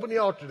 I'm going to open the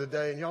altar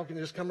today, and y'all can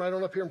just come right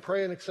on up here and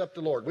pray and accept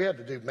the Lord. We had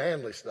to do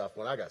manly stuff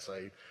when I got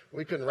saved.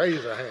 We couldn't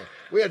raise our hand.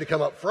 We had to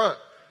come up front.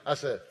 I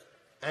said,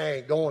 I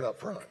ain't going up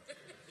front.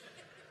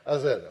 I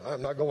said,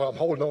 I'm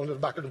holding on to the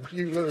back of the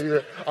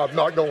pew. I'm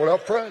not going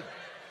up front.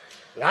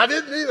 And I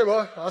didn't either,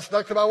 boy. I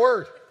stuck to my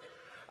word.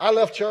 I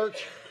left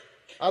church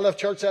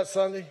that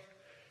Sunday.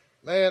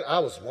 Man, I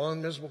was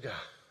one miserable guy.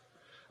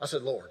 I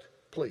said, Lord,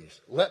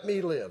 please, let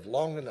me live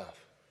long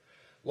enough.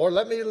 Lord,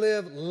 let me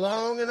live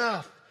long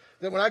enough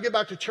that when I get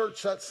back to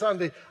church that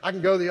Sunday, I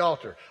can go to the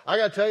altar. I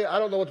got to tell you, I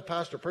don't know what the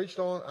pastor preached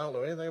on. I don't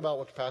know anything about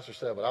what the pastor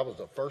said, but I was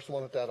the first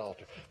one at that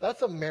altar.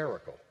 That's a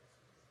miracle.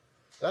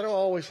 That don't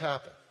always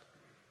happen.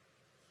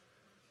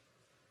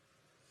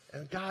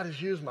 And God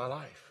has used my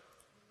life.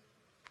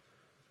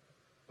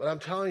 But I'm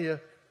telling you,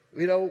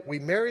 we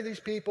marry these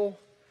people.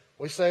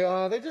 We say,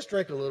 oh, they just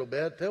drink a little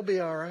bit. They'll be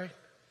all right.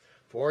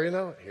 Before you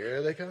know it,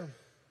 here they come.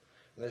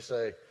 And they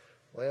say,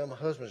 well, my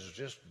husband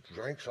just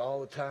drinks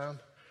all the time.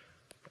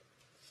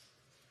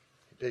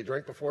 Did he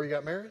drink before you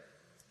got married?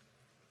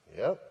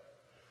 Yep.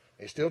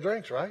 He still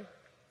drinks, right?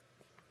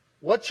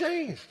 What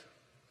changed?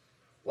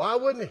 Why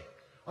wouldn't he?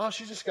 Oh,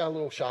 she's just got a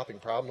little shopping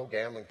problem, no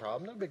gambling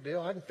problem. No big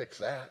deal. I can fix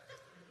that.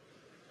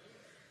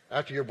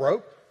 After you're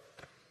broke,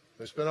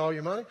 you spend all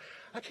your money.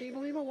 I can't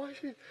believe my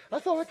wife. I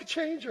thought I could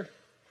change her.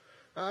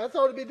 I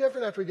thought it'd be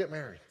different after we get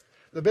married.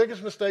 The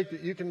biggest mistake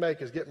that you can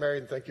make is get married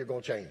and think you're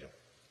going to change them,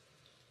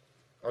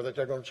 or that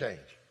they're going to change.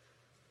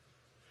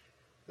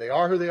 They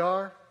are who they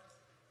are.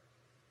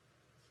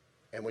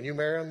 And when you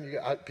marry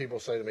them, people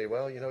say to me,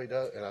 well, he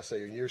does. And I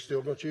say, you're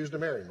still going to choose to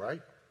marry him,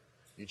 right?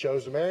 You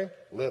chose to marry him,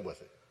 live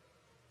with it.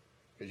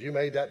 Because you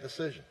made that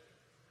decision.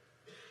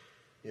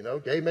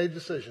 Gabe made the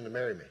decision to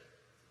marry me.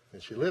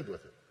 And she lived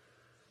with it.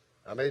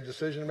 I made a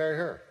decision to marry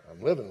her.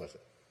 I'm living with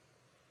it.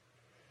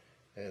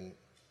 And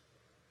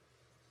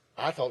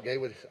I thought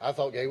Gabe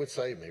would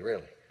save me,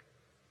 really.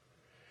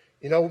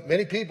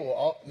 Many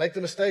people make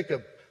the mistake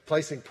of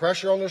placing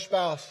pressure on their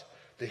spouse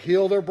to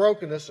heal their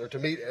brokenness or to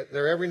meet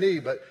their every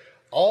need. But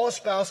all a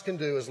spouse can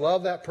do is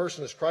love that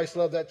person as Christ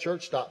loved that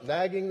church, stop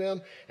nagging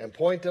them, and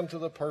point them to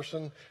the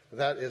person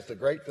that is the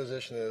great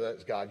physician, and that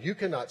is God. You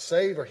cannot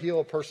save or heal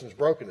a person's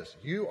brokenness.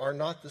 You are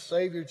not the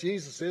Savior.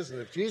 Jesus is.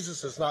 And if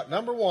Jesus is not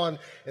number one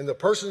in the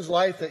person's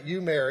life that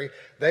you marry,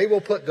 they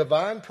will put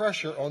divine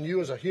pressure on you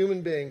as a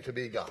human being to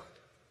be God.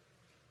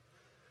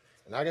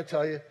 And I can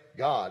tell you,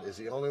 God is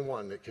the only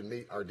one that can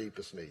meet our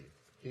deepest need.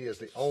 He is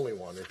the only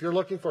one. If you're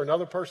looking for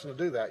another person to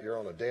do that, you're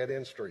on a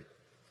dead-end street.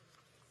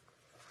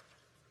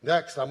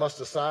 Next, I must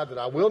decide that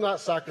I will not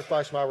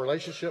sacrifice my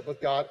relationship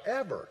with God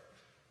ever.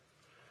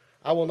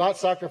 I will not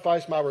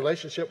sacrifice my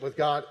relationship with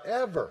God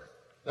ever.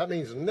 That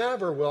means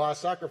never will I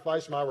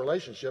sacrifice my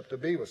relationship to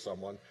be with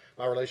someone,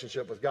 my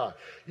relationship with God.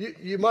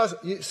 You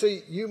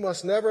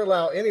must never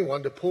allow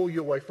anyone to pull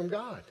you away from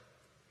God.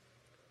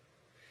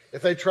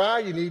 If they try,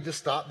 you need to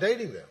stop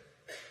dating them.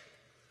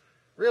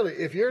 Really,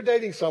 if you're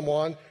dating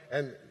someone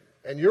and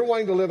you're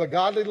wanting to live a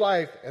godly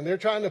life and they're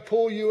trying to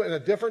pull you in a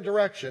different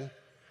direction,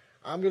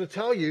 I'm going to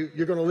tell you,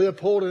 you're going to live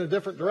pulled in a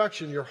different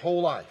direction your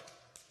whole life.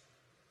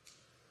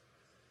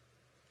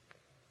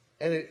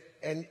 And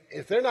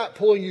if they're not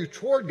pulling you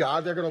toward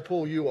God, they're going to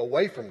pull you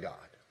away from God.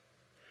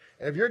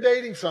 And if you're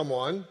dating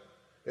someone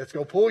that's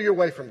going to pull you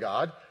away from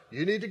God,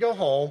 you need to go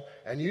home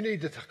and you need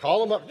to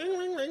call them up, ring,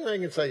 ring, ring,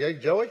 ring, and say, hey,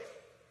 Joey,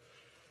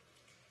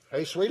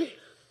 hey, sweetie,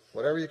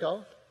 whatever you call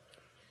it,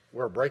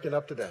 we're breaking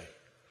up today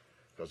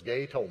because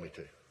Gay told me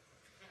to.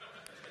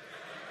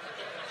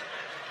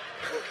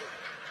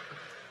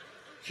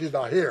 She's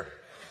not here.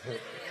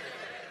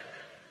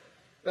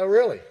 No,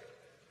 really.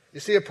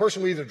 You see, a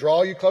person will either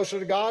draw you closer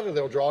to God or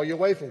they'll draw you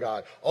away from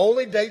God.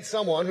 Only date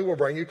someone who will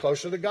bring you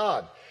closer to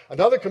God.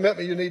 Another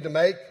commitment you need to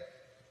make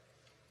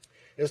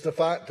is to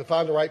find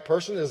the right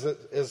person is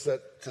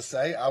to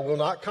say, I will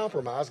not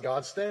compromise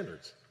God's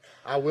standards.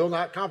 I will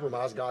not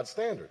compromise God's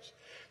standards.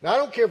 Now, I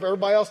don't care if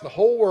everybody else in the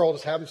whole world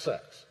is having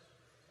sex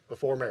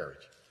before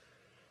marriage,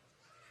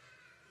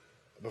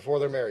 before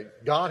they're married.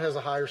 God has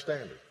a higher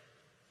standard.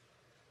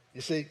 You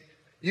see,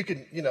 you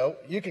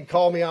can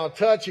call me out of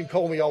touch, you can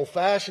call me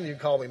old-fashioned, you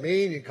can call me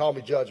mean, you can call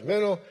me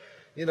judgmental,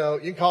 you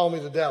can call me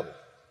the devil,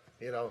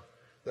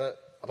 but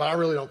I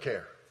really don't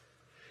care.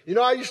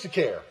 I used to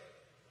care.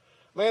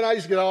 Man, I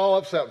used to get all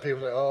upset when people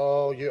say,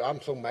 oh,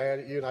 I'm so mad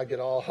at you, and I get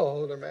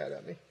oh, they're mad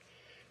at me.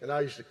 And I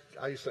used to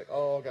think,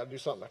 oh, I got to do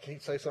something. I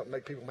can't say something to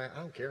make people mad. I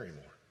don't care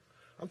anymore.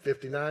 I'm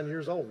 59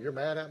 years old. You're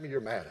mad at me, you're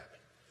mad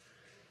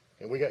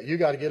at me. And you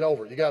got to get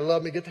over it. You got to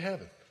love me, get to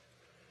heaven.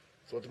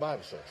 That's what the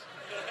Bible says.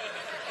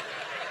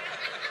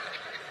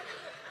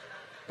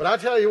 But I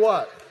tell you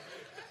what,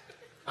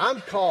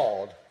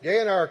 Gay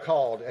and I are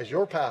called as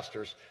your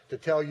pastors to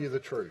tell you the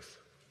truth.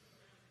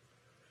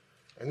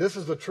 And this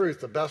is the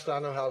truth, the best I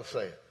know how to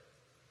say it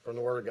from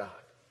the Word of God.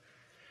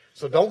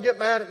 So don't get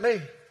mad at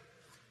me.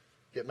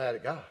 Get mad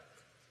at God.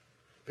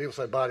 People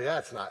say, buddy,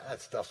 that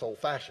stuff's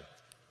old-fashioned.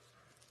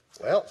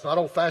 Well, it's not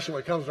old-fashioned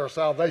when it comes to our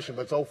salvation,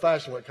 but it's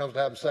old-fashioned when it comes to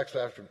having sex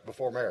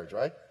before marriage,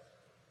 right?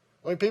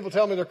 People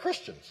tell me they're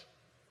Christians,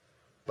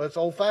 but it's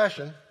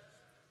old-fashioned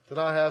to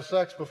not have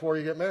sex before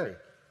you get married.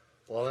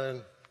 Well,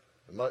 then,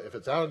 if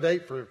it's out of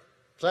date for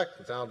sex,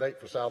 it's out of date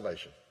for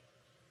salvation.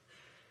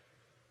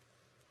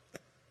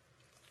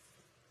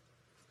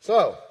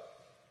 So,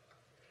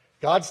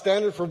 God's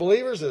standard for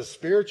believers is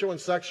spiritual and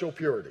sexual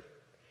purity.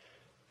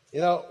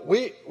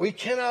 We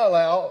cannot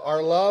allow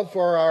our love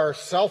for our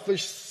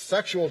selfish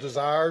sexual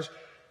desires,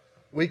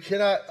 we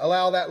cannot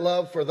allow that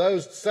love for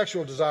those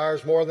sexual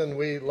desires more than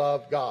we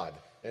love God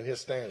and His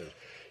standards.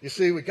 You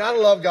see, we got to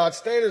love God's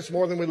standards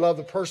more than we love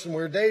the person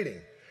we're dating.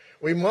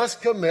 We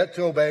must commit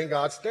to obeying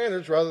God's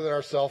standards rather than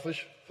our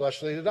selfish,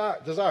 fleshly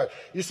desires.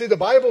 You see, the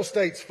Bible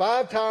states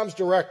 5 times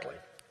directly,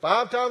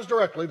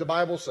 the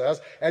Bible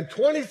says, and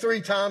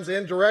 23 times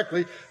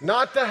indirectly,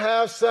 not to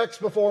have sex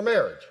before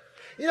marriage.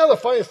 The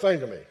funniest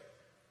thing to me,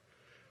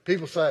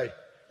 people say,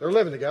 they're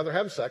living together,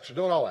 having sex, they're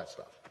doing all that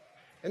stuff.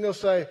 And they'll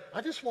say,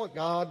 I just want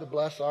God to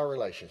bless our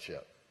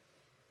relationship.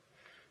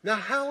 Now,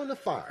 how in the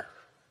fire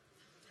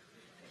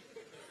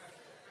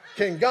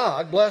can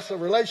God bless a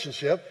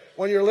relationship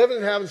when you're living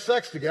and having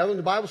sex together and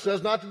the Bible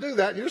says not to do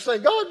that? And you're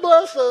saying, God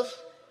bless us.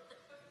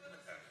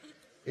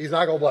 He's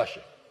not going to bless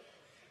you.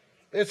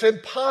 It's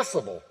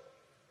impossible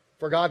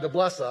for God to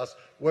bless us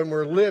when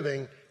we're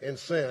living in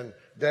sin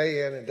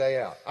day in and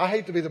day out. I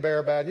hate to be the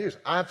bearer of bad news.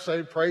 I've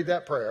prayed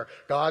that prayer,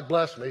 God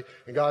bless me,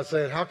 and God's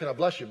saying, how can I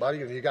bless you,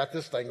 buddy? And you got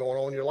this thing going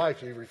on in your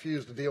life and you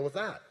refuse to deal with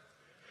that.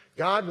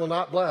 God will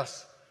not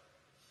bless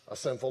a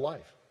sinful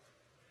life.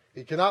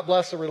 He cannot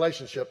bless a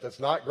relationship that's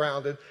not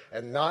grounded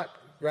and not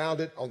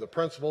grounded on the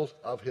principles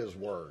of His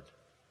Word.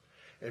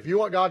 And if you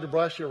want God to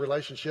bless your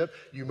relationship,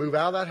 you move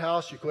out of that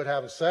house, you quit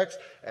having sex,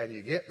 and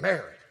you get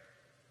married.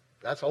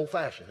 That's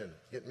old-fashioned, isn't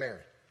it? Get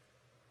married.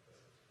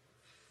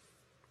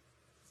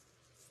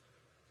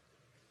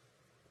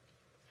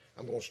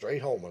 I'm going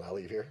straight home when I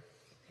leave here.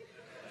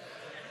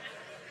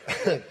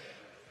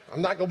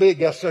 I'm not going to be at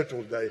Guest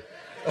Central today.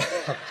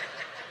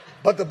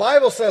 But the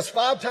Bible says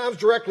 5 times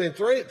directly and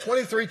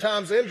 23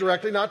 times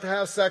indirectly not to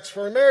have sex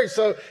before marriage.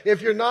 So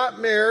if you're not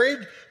married,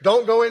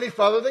 don't go any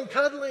further than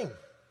cuddling.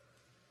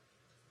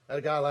 I had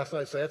a guy last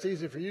night say, that's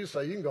easy for you to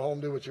say. You can go home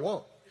and do what you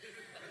want.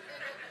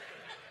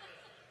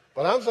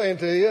 But I'm saying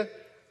to you,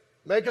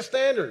 make a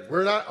standard.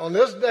 We're not, on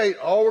this date,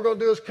 all we're going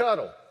to do is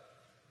cuddle.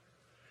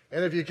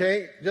 And if you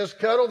can't just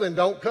cuddle, then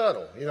don't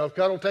cuddle. You know, if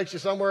cuddle takes you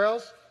somewhere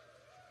else.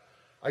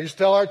 I used to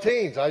tell our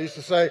teens, I used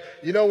to say,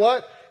 you know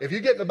what? If you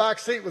get in the back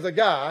seat with a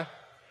guy,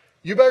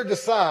 you better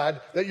decide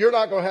that you're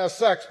not going to have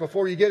sex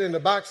before you get in the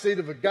back seat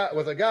of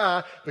with a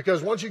guy,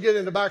 because once you get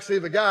in the back seat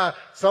of a guy,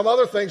 some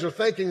other things are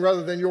thinking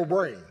rather than your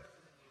brain.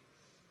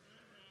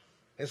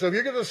 And so if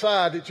you're going to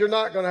decide that you're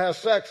not going to have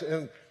sex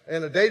in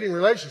a dating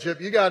relationship,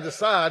 you got to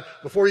decide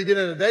before you get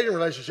in a dating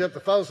relationship, the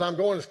furthest I'm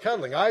going is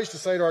cuddling. I used to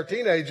say to our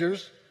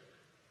teenagers,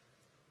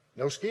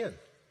 no skin.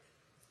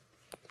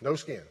 No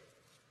skin.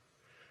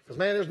 Because,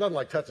 man, there's nothing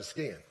like touching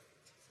skin.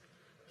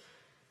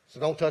 So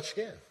don't touch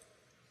skin.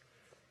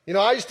 You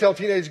know, I used to tell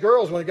teenage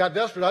girls when it got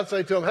desperate, I'd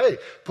say to them, hey,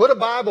 put a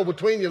Bible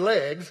between your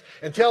legs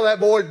and tell that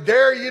boy,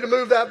 dare you to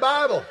move that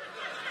Bible.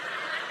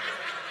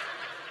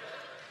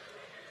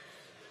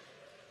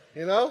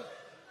 You know?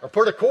 Or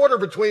put a quarter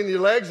between your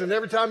legs, and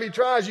every time he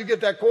tries, you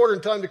get that quarter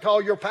and tell him to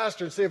call your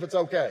pastor and see if it's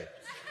okay.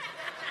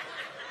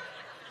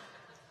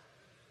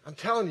 I'm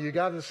telling you, you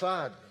got to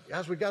decide.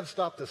 Guys, we got to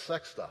stop this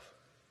sex stuff.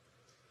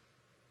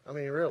 I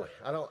mean, really,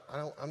 I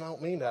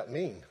don't mean that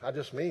mean. I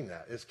just mean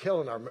that. It's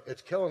killing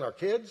our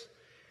kids.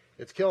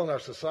 It's killing our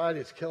society.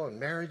 It's killing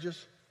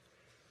marriages.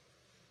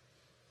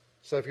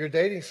 So if you're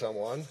dating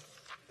someone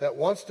that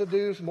wants to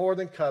do more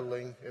than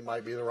cuddling, it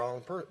might be the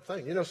wrong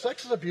thing. You know,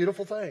 sex is a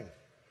beautiful thing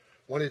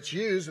when it's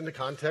used in the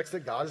context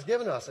that God has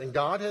given us. And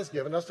God has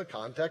given us the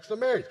context of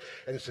marriage.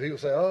 And so people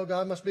say, oh,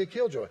 God must be a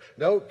killjoy.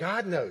 No,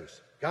 God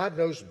knows. God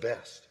knows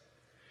best.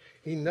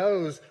 He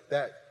knows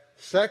that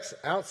sex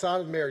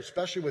outside of marriage,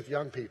 especially with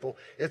young people,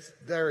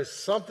 there is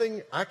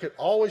something I could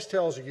always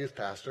tell as a youth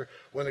pastor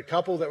when a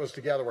couple that was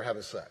together were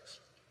having sex.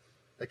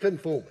 They couldn't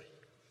fool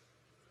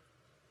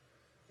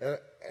me.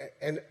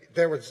 And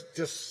there was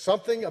just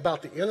something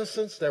about the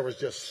innocence. There was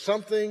just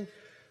something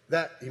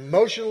that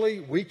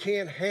emotionally we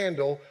can't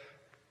handle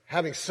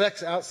having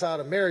sex outside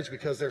of marriage,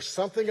 because there's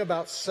something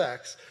about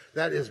sex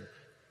that is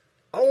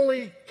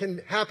only can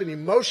happen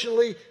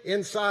emotionally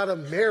inside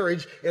of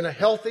marriage in a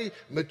healthy,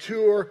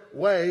 mature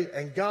way.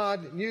 And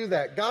God knew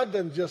that. God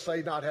doesn't just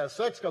say not have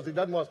sex because He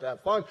doesn't want us to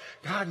have fun.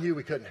 God knew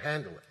we couldn't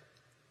handle it.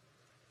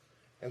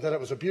 And that it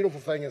was a beautiful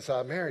thing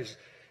inside marriage.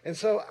 And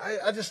so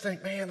I just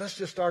think, man, let's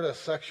just start a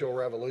sexual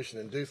revolution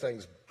and do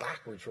things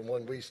backwards from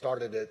when we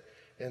started it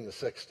in the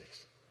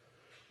 60s.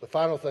 The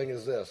final thing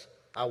is this: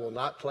 I will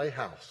not play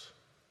house.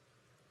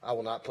 I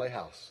will not play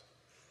house.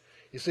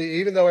 You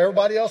see, even though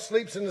everybody else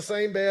sleeps in the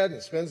same bed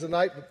and spends the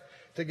night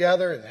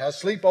together and has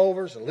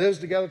sleepovers and lives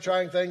together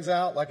trying things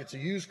out like it's a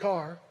used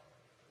car,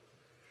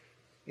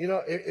 you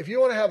know, if you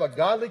want to have a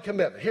godly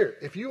commitment,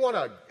 if you want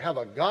to have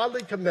a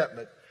godly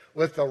commitment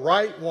with the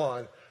right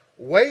one,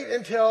 wait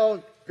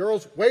until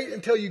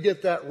you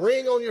get that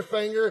ring on your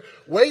finger.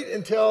 Wait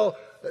until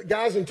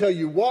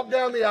you walk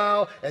down the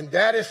aisle and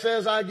Daddy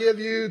says,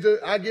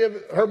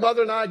 her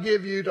mother and I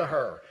give you to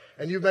her.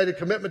 And you've made a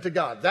commitment to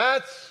God.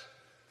 That's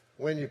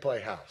when you play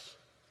house.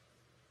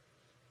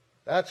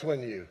 That's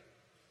when you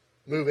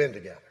move in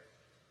together.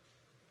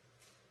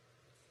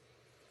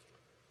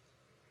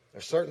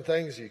 There's certain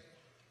things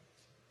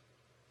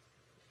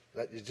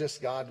that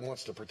God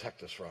wants to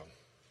protect us from.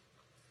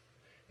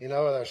 You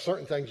know, there are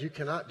certain things you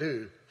cannot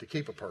do to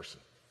keep a person.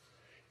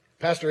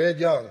 Pastor Ed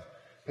Young,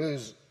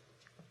 who's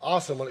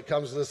awesome when it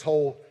comes to this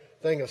whole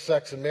thing of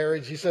sex and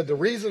marriage, he said the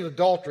reason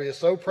adultery is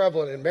so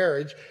prevalent in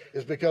marriage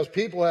is because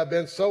people have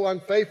been so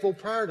unfaithful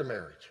prior to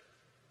marriage.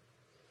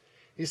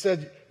 He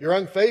said, you're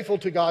unfaithful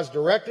to God's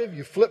directive.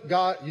 You flip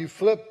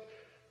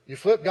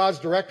God's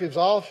directives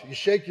off. You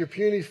shake your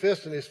puny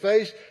fist in His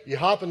face. You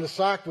hop in the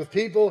sack with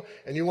people,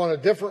 and you want a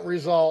different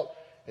result.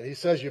 And he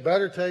says you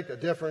better take a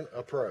different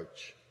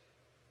approach.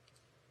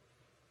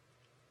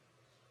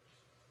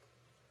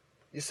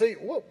 You see,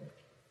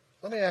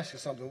 let me ask you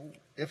something.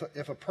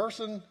 If a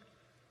person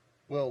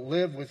will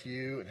live with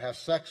you and have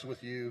sex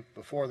with you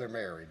before they're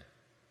married,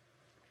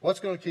 what's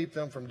going to keep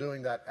them from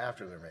doing that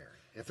after they're married?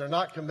 If they're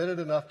not committed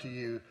enough to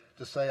you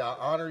to say, I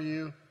honor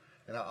you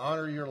and I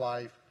honor your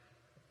life,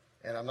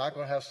 and I'm not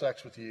going to have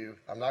sex with you,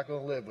 I'm not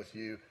going to live with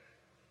you,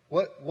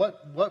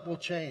 what will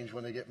change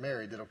when they get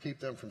married that'll keep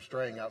them from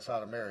straying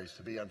outside of marriage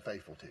to be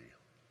unfaithful to you?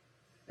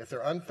 If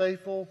they're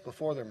unfaithful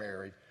before they're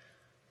married,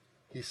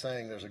 he's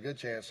saying there's a good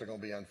chance they're going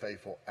to be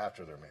unfaithful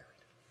after they're married.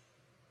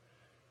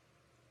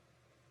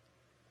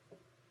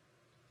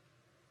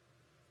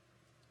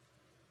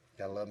 You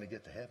got to love me to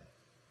get to heaven.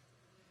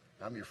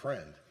 I'm your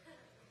friend.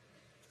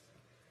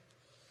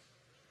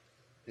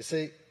 You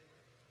see,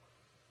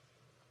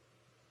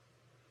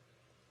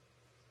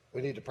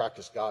 we need to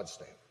practice God's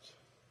standards.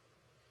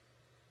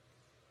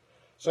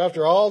 So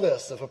after all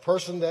this, if a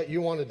person that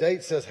you want to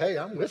date says, hey,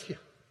 I'm with you,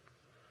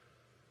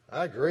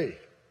 I agree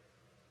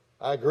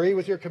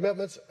with your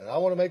commitments, and I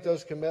want to make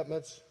those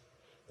commitments,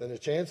 then the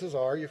chances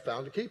are you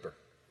found a keeper.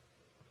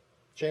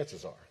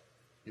 Chances are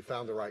you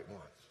found the right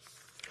one.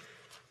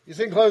 You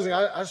see, in closing,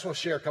 I just want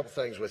to share a couple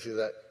things with you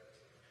that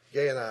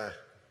Gay and I,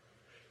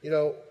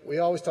 we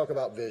always talk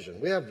about vision.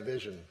 We have the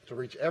vision to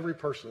reach every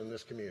person in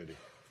this community.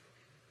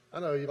 I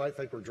know you might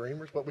think we're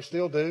dreamers, but we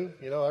still do.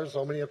 There's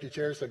so many empty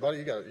chairs. Say, buddy,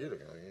 you're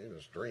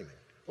just dreaming.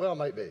 Well, it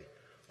might be.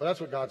 But that's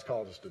what God's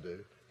called us to do.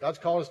 God's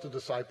called us to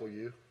disciple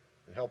you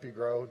and help you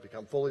grow,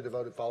 become fully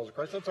devoted followers of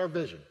Christ. That's our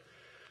vision.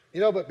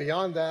 But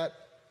beyond that,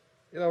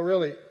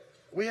 really,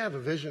 we have a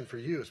vision for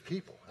you as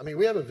people.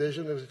 We have a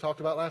vision, as we talked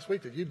about last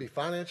week, that you'd be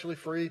financially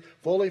free,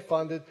 fully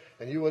funded,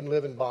 and you wouldn't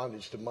live in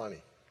bondage to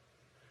money.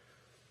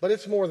 But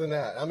it's more than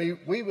that.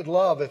 We would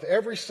love if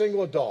every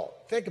single adult,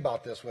 think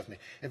about this with me,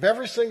 if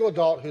every single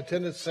adult who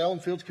attended Salem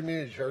Fields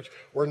Community Church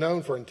were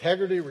known for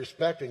integrity,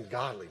 respect, and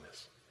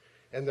godliness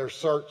in their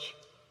search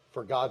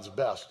for God's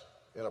best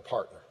in a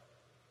partner.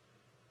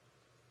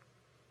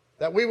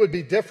 That we would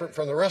be different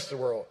from the rest of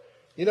the world.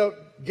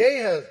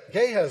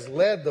 Gay has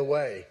led the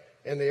way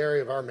in the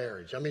area of our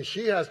marriage.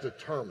 She has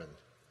determined,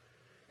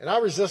 and I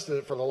resisted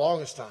it for the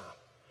longest time,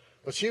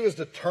 but she was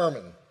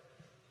determined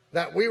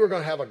that we were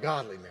going to have a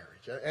godly marriage.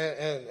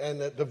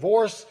 And that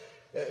divorce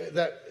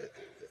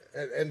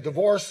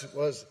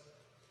was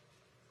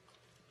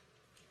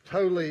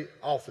totally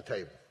off the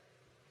table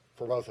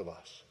for both of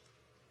us.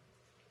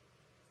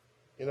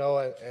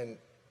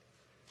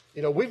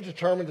 We've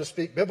determined to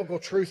speak biblical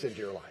truth into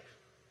your life.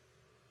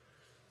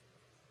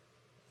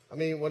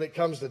 When it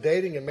comes to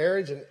dating and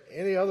marriage and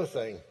any other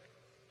thing,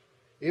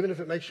 even if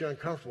it makes you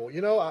uncomfortable.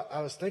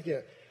 I was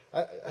thinking,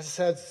 I just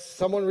had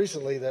someone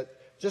recently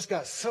that just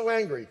got so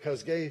angry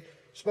because Gay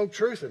spoke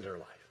truth into their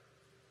life.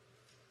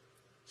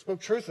 Spoke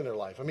truth in their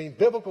life.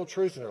 Biblical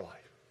truth in their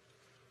life.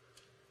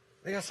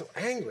 They got so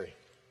angry.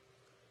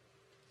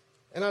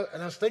 And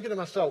I was thinking to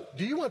myself,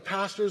 do you want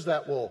pastors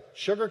that will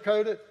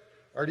sugarcoat it,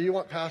 or do you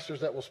want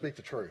pastors that will speak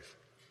the truth?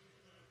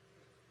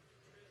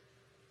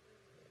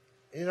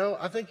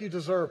 I think you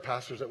deserve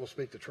pastors that will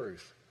speak the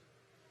truth.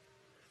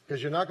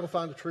 Because you're not going to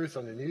find the truth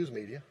on the news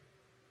media.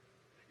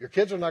 Your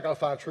kids are not going to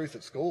find truth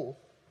at school.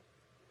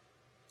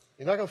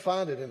 You're not going to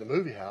find it in the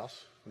movie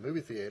house, the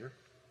movie theater.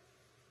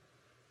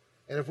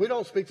 And if we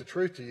don't speak the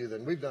truth to you,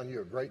 then we've done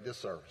you a great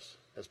disservice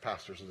as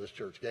pastors of this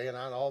church, Gay and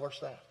I and all of our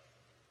staff.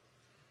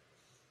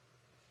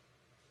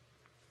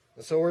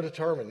 And so we're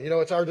determined.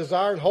 It's our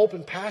desire and hope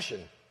and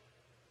passion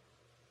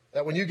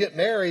that when you get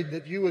married,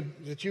 that you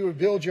would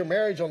build your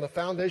marriage on the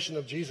foundation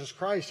of Jesus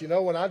Christ.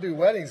 When I do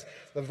weddings,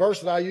 the verse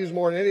that I use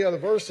more than any other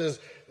verse is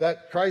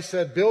that Christ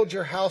said, build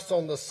your house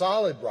on the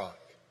solid rock.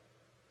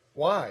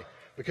 Why?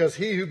 Because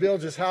he who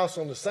builds his house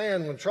on the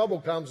sand, when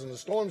trouble comes and the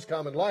storms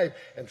come in life,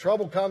 and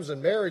trouble comes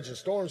in marriage and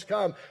storms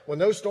come, when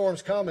those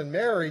storms come in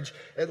marriage,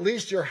 at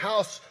least your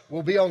house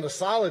will be on the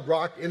solid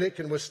rock and it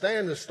can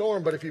withstand the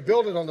storm. But if you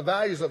build it on the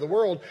values of the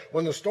world,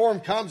 when the storm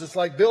comes, it's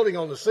like building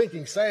on the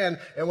sinking sand.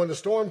 And when the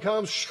storm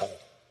comes,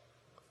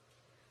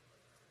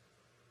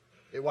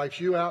 it wipes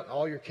you out and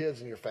all your kids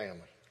and your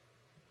family.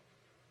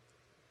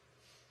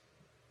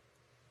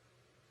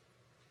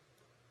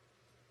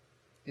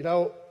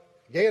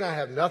 Gay and I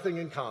have nothing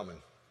in common,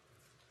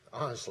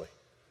 honestly,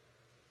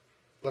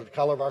 but the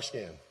color of our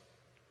skin.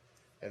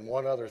 And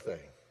one other thing,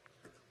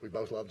 we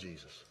both love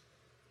Jesus.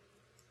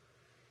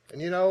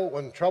 And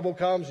when trouble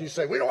comes, you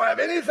say, we don't have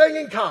anything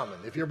in common.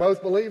 If you're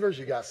both believers,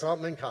 you got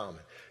something in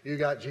common. You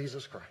got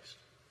Jesus Christ.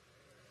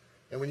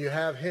 And when you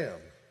have him,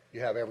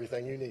 you have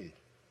everything you need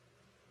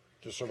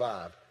to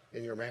survive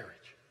in your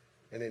marriage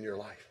and in your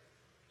life.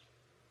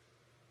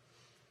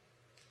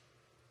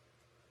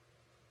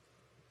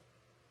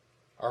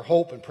 Our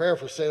hope and prayer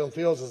for Salem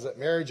Fields is that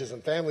marriages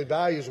and family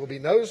values will be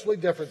noticeably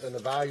different than the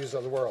values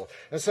of the world.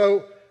 And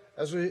so,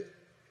 as we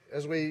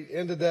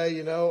end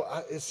today,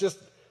 I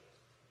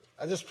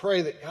just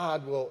pray that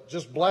God will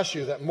just bless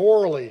you, that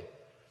morally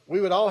we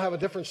would all have a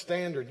different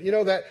standard.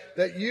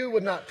 That you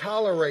would not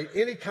tolerate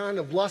any kind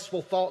of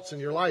lustful thoughts in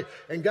your life.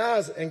 And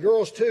guys and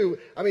girls too,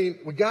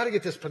 we got to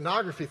get this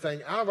pornography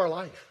thing out of our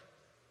life.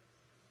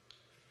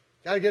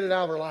 Got to get it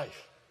out of our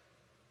life.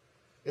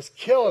 It's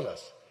killing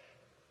us.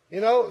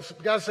 You know,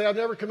 guys say, I've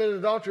never committed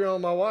adultery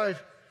on my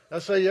wife. I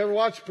say, you ever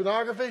watch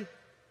pornography?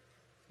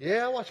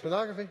 Yeah, I watch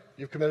pornography.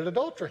 You've committed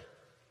adultery.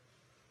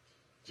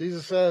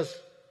 Jesus says,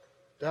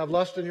 to have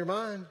lust in your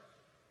mind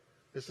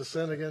is to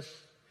sin against,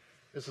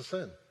 it's a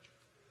sin.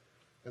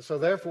 And so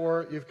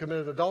therefore, you've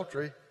committed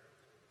adultery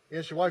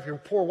against your wife. Your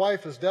poor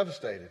wife is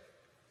devastated.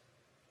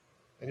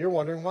 And you're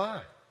wondering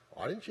why.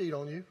 Well, I didn't cheat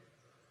on you.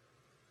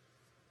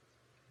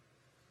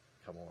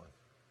 Come on.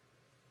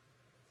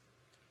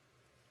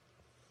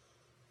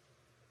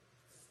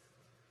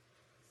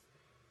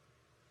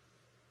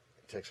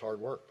 It takes hard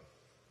work.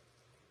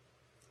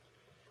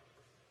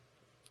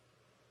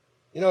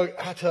 You know,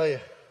 I tell you,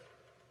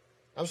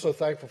 I'm so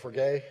thankful for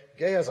Gay.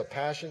 Gay has a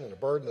passion and a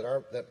burden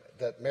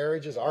that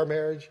marriage is our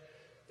marriage,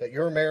 that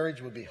your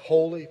marriage would be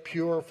holy,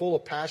 pure, full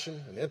of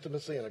passion and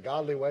intimacy in a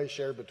godly way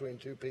shared between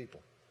two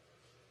people.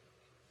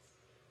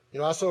 You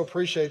know, I so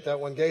appreciate that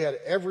when Gay had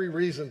every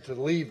reason to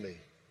leave me,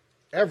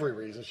 every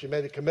reason, she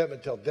made a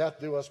commitment till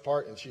death do us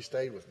part, and she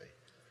stayed with me.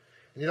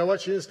 And you know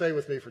what? She didn't stay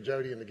with me for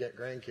Jody and the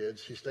grandkids.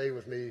 She stayed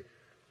with me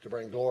to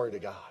bring glory to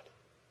God.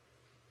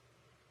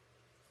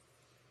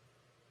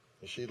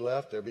 If she'd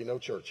left, there'd be no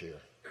church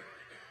here.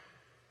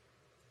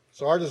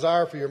 So our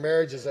desire for your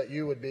marriage is that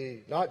you would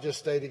be not just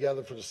stay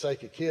together for the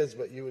sake of kids,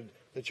 but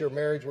that your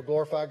marriage would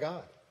glorify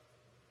God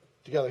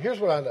together. Here's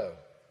what I know.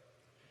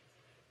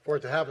 For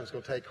it to happen, it's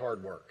going to take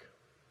hard work.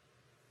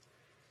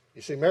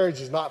 You see, marriage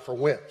is not for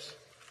wimps.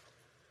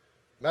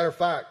 Matter of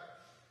fact,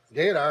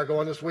 Gay and I are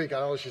going this week. I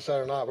don't know if she said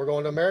it or not. We're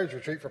going to a marriage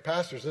retreat for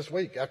pastors this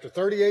week. After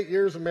 38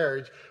 years of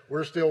marriage,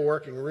 we're still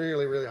working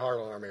really, really hard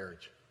on our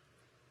marriage.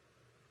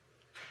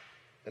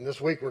 And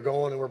this week we're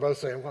going and we're both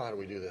saying, why do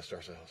we do this to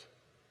ourselves?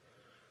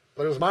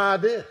 But it was my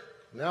idea.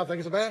 Now I think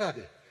it's a bad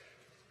idea.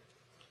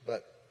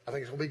 But I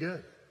think it's going to be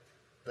good.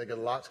 I think a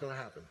lot's going to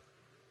happen.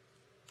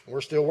 And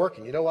we're still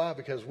working. You know why?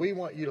 Because we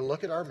want you to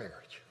look at our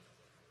marriage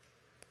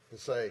and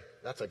say,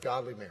 that's a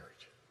godly marriage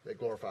that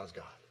glorifies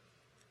God.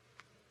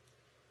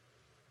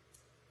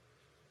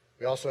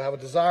 We also have a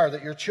desire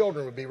that your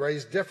children would be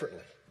raised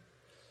differently.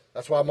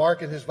 That's why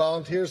Mark and his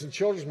volunteers and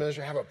children's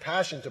ministry have a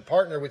passion to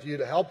partner with you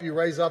to help you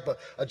raise up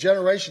a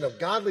generation of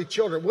godly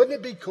children. Wouldn't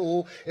it be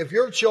cool if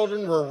your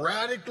children were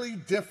radically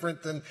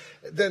different than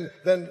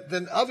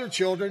other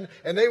children,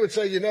 and they would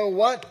say, you know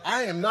what?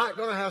 I am not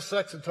going to have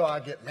sex until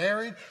I get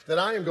married, that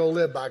I am going to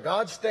live by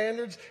God's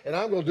standards, and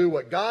I'm going to do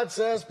what God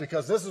says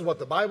because this is what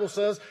the Bible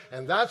says,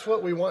 and that's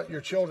what we want your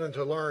children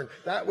to learn.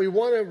 That we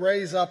want to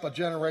raise up a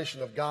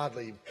generation of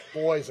godly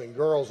boys and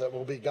girls that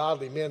will be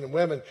godly men and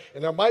women,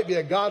 and there might be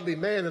a godly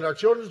man in our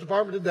children's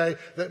department today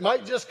that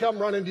might just come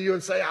running to you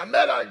and say, I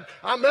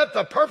met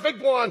the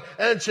perfect one,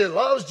 and she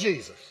loves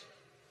Jesus.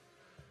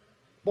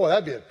 Boy,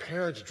 that'd be a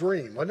parent's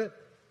dream, wouldn't it?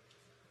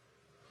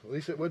 At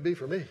least it would be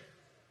for me.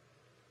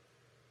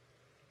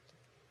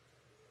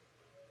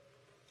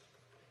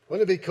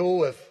 Wouldn't it be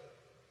cool if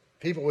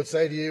people would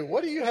say to you,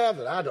 what do you have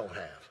that I don't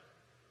have?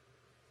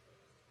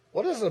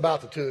 What is it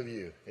about the two of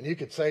you? And you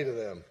could say to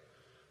them,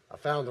 I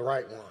found the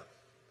right one.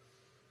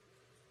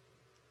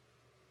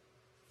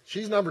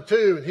 She's number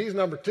 2, and he's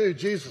number 2.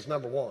 Jesus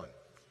number 1.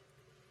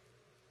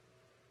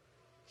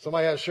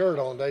 Somebody had a shirt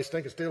on today,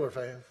 stinking Steeler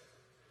fan.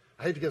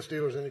 I hate to give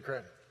Steelers any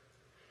credit.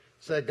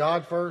 Said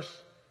God first,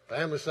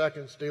 family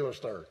second, Steelers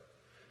third.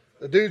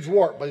 The dude's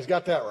warped, but he's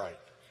got that right.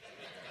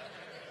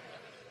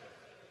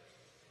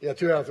 Yeah,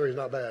 2 out of 3 is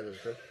not bad, is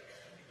it?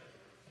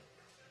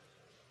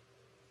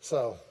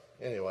 So,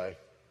 anyway,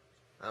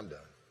 I'm done.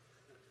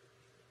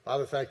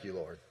 Father, thank you,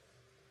 Lord,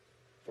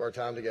 for our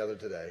time together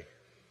today.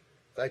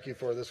 Thank you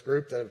for this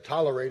group that have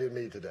tolerated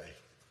me today.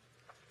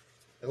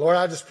 And Lord,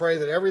 I just pray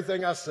that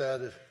everything I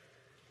said,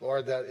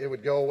 Lord, that it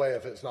would go away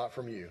if it's not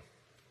from you.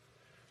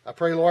 I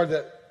pray, Lord,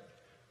 that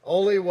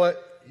only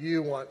what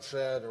you want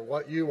said or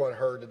what you want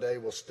heard today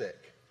will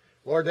stick.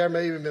 Lord, there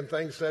may even been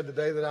things said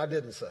today that I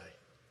didn't say.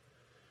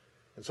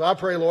 And so I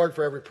pray, Lord,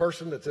 for every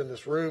person that's in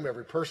this room,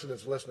 every person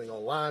that's listening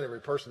online,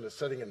 every person that's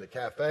sitting in the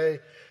cafe.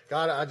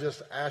 God, I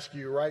just ask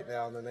you right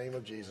now in the name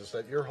of Jesus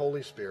that your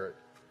Holy Spirit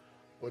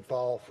would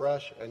fall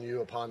fresh anew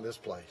upon this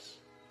place.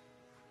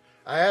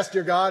 I ask,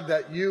 dear God,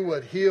 that you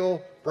would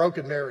heal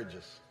broken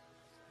marriages.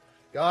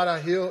 God,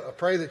 I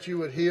pray that you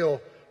would heal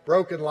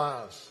broken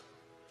lives.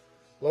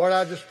 Lord,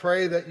 I just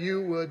pray that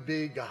you would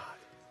be God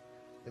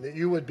and that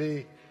you would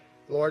be,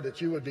 Lord,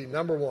 that you would be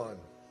number 1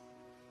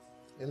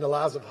 in the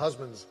lives of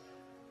husbands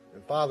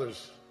and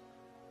fathers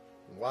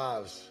and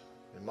wives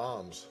and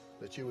moms,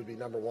 that you would be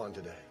number 1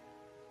 today.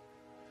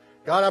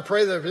 God, I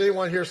pray that if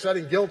anyone here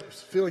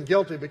feeling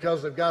guilty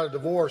because they've got a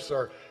divorce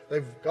or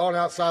they've gone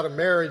outside of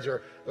marriage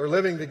or they're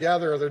living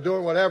together or they're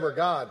doing whatever,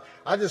 God,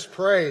 I just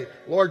pray,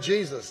 Lord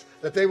Jesus,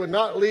 that they would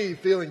not leave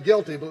feeling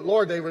guilty, but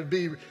Lord, they would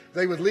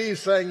leave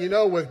saying, you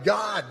know, with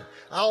God,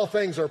 all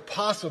things are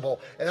possible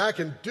and I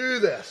can do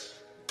this.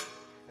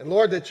 And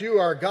Lord, that you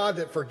are a God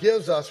that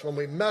forgives us when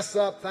we mess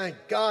up. Thank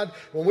God.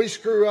 When we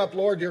screw up,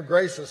 Lord, your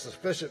grace is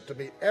sufficient to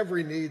meet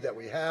every need that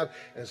we have.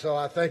 And so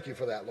I thank you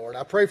for that, Lord.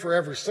 I pray for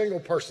every single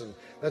person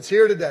that's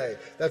here today,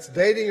 that's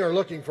dating or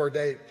looking for a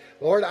date.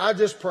 Lord, I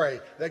just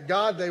pray that,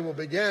 God, they will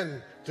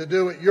begin to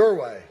do it your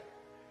way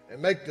and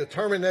make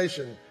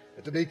determination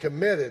to be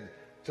committed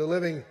to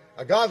living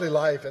a godly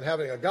life and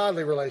having a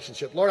godly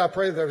relationship. Lord, I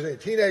pray that there's any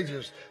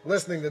teenagers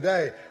listening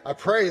today. I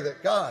pray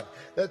that, God,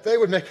 that they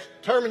would make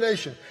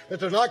determination that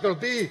they're not going to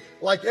be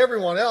like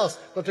everyone else,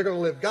 but they're going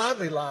to live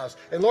godly lives.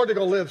 And Lord, they're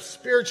going to live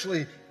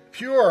spiritually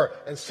pure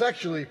and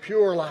sexually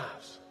pure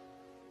lives.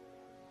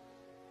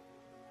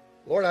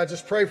 Lord, I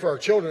just pray for our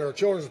children, our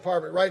children's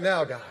department right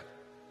now, God,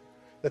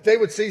 that they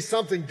would see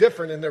something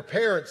different in their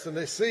parents than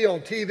they see on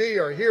TV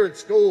or here at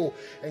school.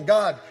 And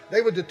God, they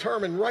would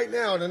determine right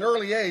now at an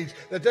early age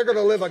that they're going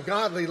to live a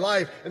godly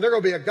life and they're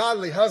going to be a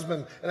godly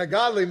husband and a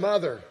godly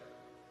mother.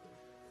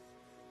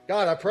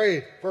 God, I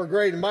pray for a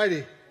great and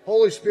mighty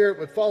Holy Spirit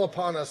would fall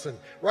upon us. And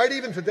right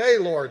even today,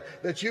 Lord,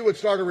 that you would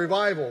start a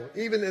revival,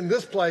 even in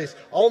this place,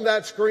 on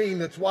that screen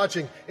that's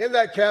watching, in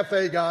that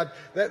cafe, God,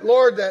 that,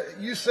 Lord, that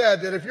you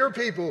said that if your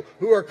people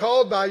who are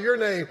called by your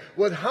name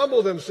would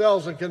humble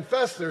themselves and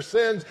confess their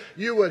sins,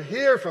 you would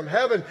hear from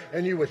heaven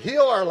and you would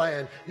heal our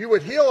land, you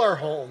would heal our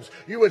homes,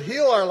 you would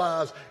heal our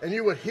lives, and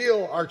you would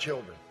heal our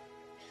children.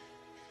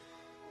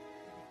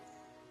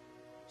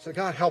 So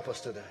God, help us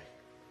today.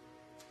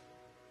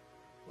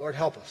 Lord,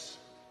 help us.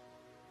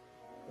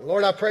 And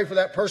Lord, I pray for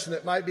that person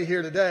that might be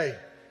here today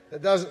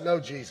that doesn't know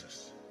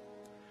Jesus.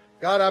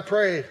 God, I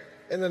pray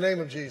in the name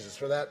of Jesus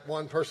for that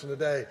one person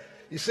today.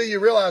 You see,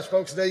 you realize,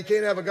 folks, today you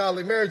can't have a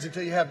godly marriage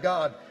until you have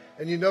God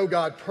and you know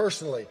God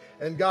personally,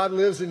 and God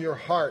lives in your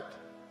heart.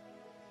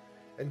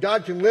 And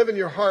God can live in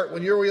your heart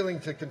when you're willing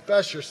to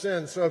confess your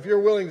sins. So if you're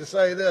willing to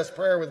say this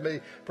prayer with me,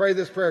 pray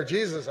this prayer.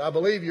 Jesus, I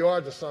believe you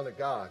are the Son of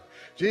God.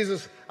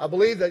 Jesus, I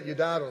believe that you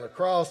died on the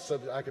cross so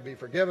that I could be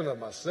forgiven of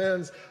my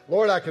sins.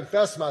 Lord, I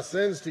confess my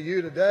sins to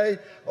you today.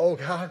 Oh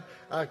God,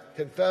 I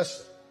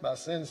confess my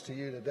sins to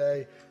you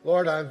today.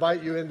 Lord, I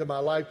invite you into my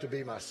life to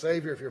be my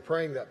Savior. If you're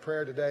praying that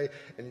prayer today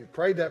and you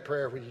prayed that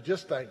prayer, will you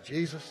just thank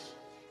Jesus?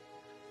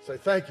 Say,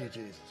 thank you,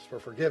 Jesus, for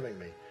forgiving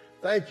me.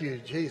 Thank you,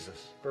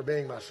 Jesus, for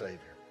being my Savior.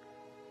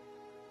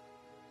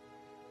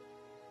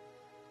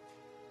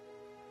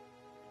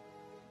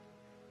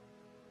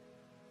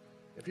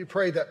 If you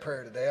prayed that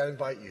prayer today, I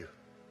invite you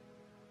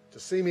to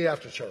see me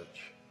after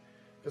church,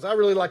 because I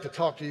really like to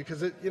talk to you,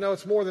 because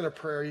it's more than a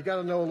prayer. You got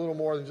to know a little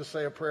more than just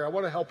say a prayer. I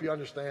want to help you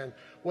understand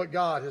what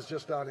God has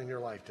just done in your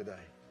life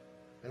today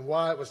and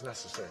why it was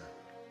necessary.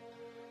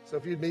 So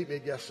if you'd meet me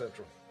at Guest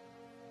Central,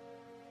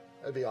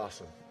 that'd be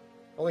awesome.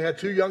 I only had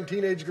 2 young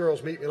teenage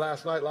girls meet me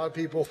last night. I had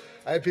people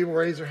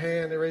raise their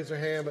hand. They raised their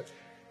hand, but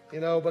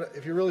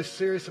if you're really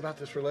serious about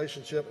this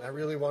relationship, and I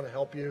really want to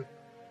help you,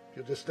 if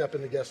you'll just step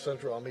into Guest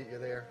Central, I'll meet you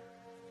there.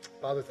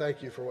 Father,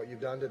 thank you for what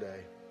you've done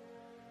today.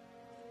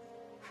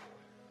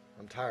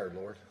 I'm tired,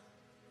 Lord.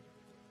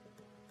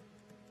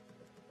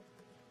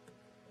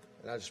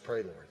 And I just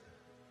pray, Lord,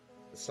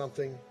 that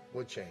something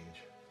would change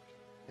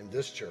in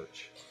this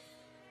church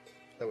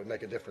that would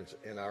make a difference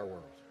in our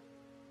world.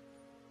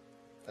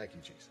 Thank you,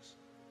 Jesus.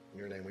 In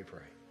your name we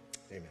pray.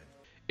 Amen.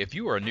 If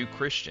you are a new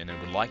Christian and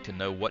would like to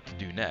know what to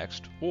do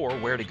next or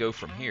where to go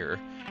from here,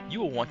 you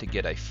will want to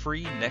get a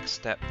free Next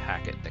Step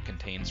packet that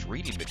contains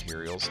reading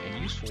materials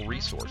and useful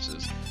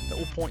resources that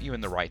will point you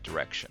in the right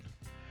direction.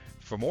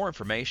 For more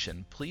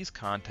information, please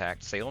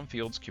contact Salem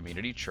Fields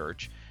Community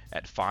Church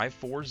at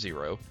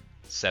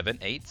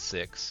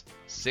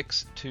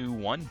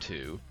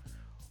 540-786-6212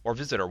 or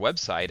visit our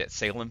website at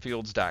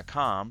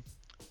salemfields.com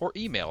or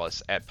email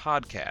us at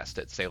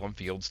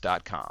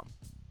podcast@salemfields.com.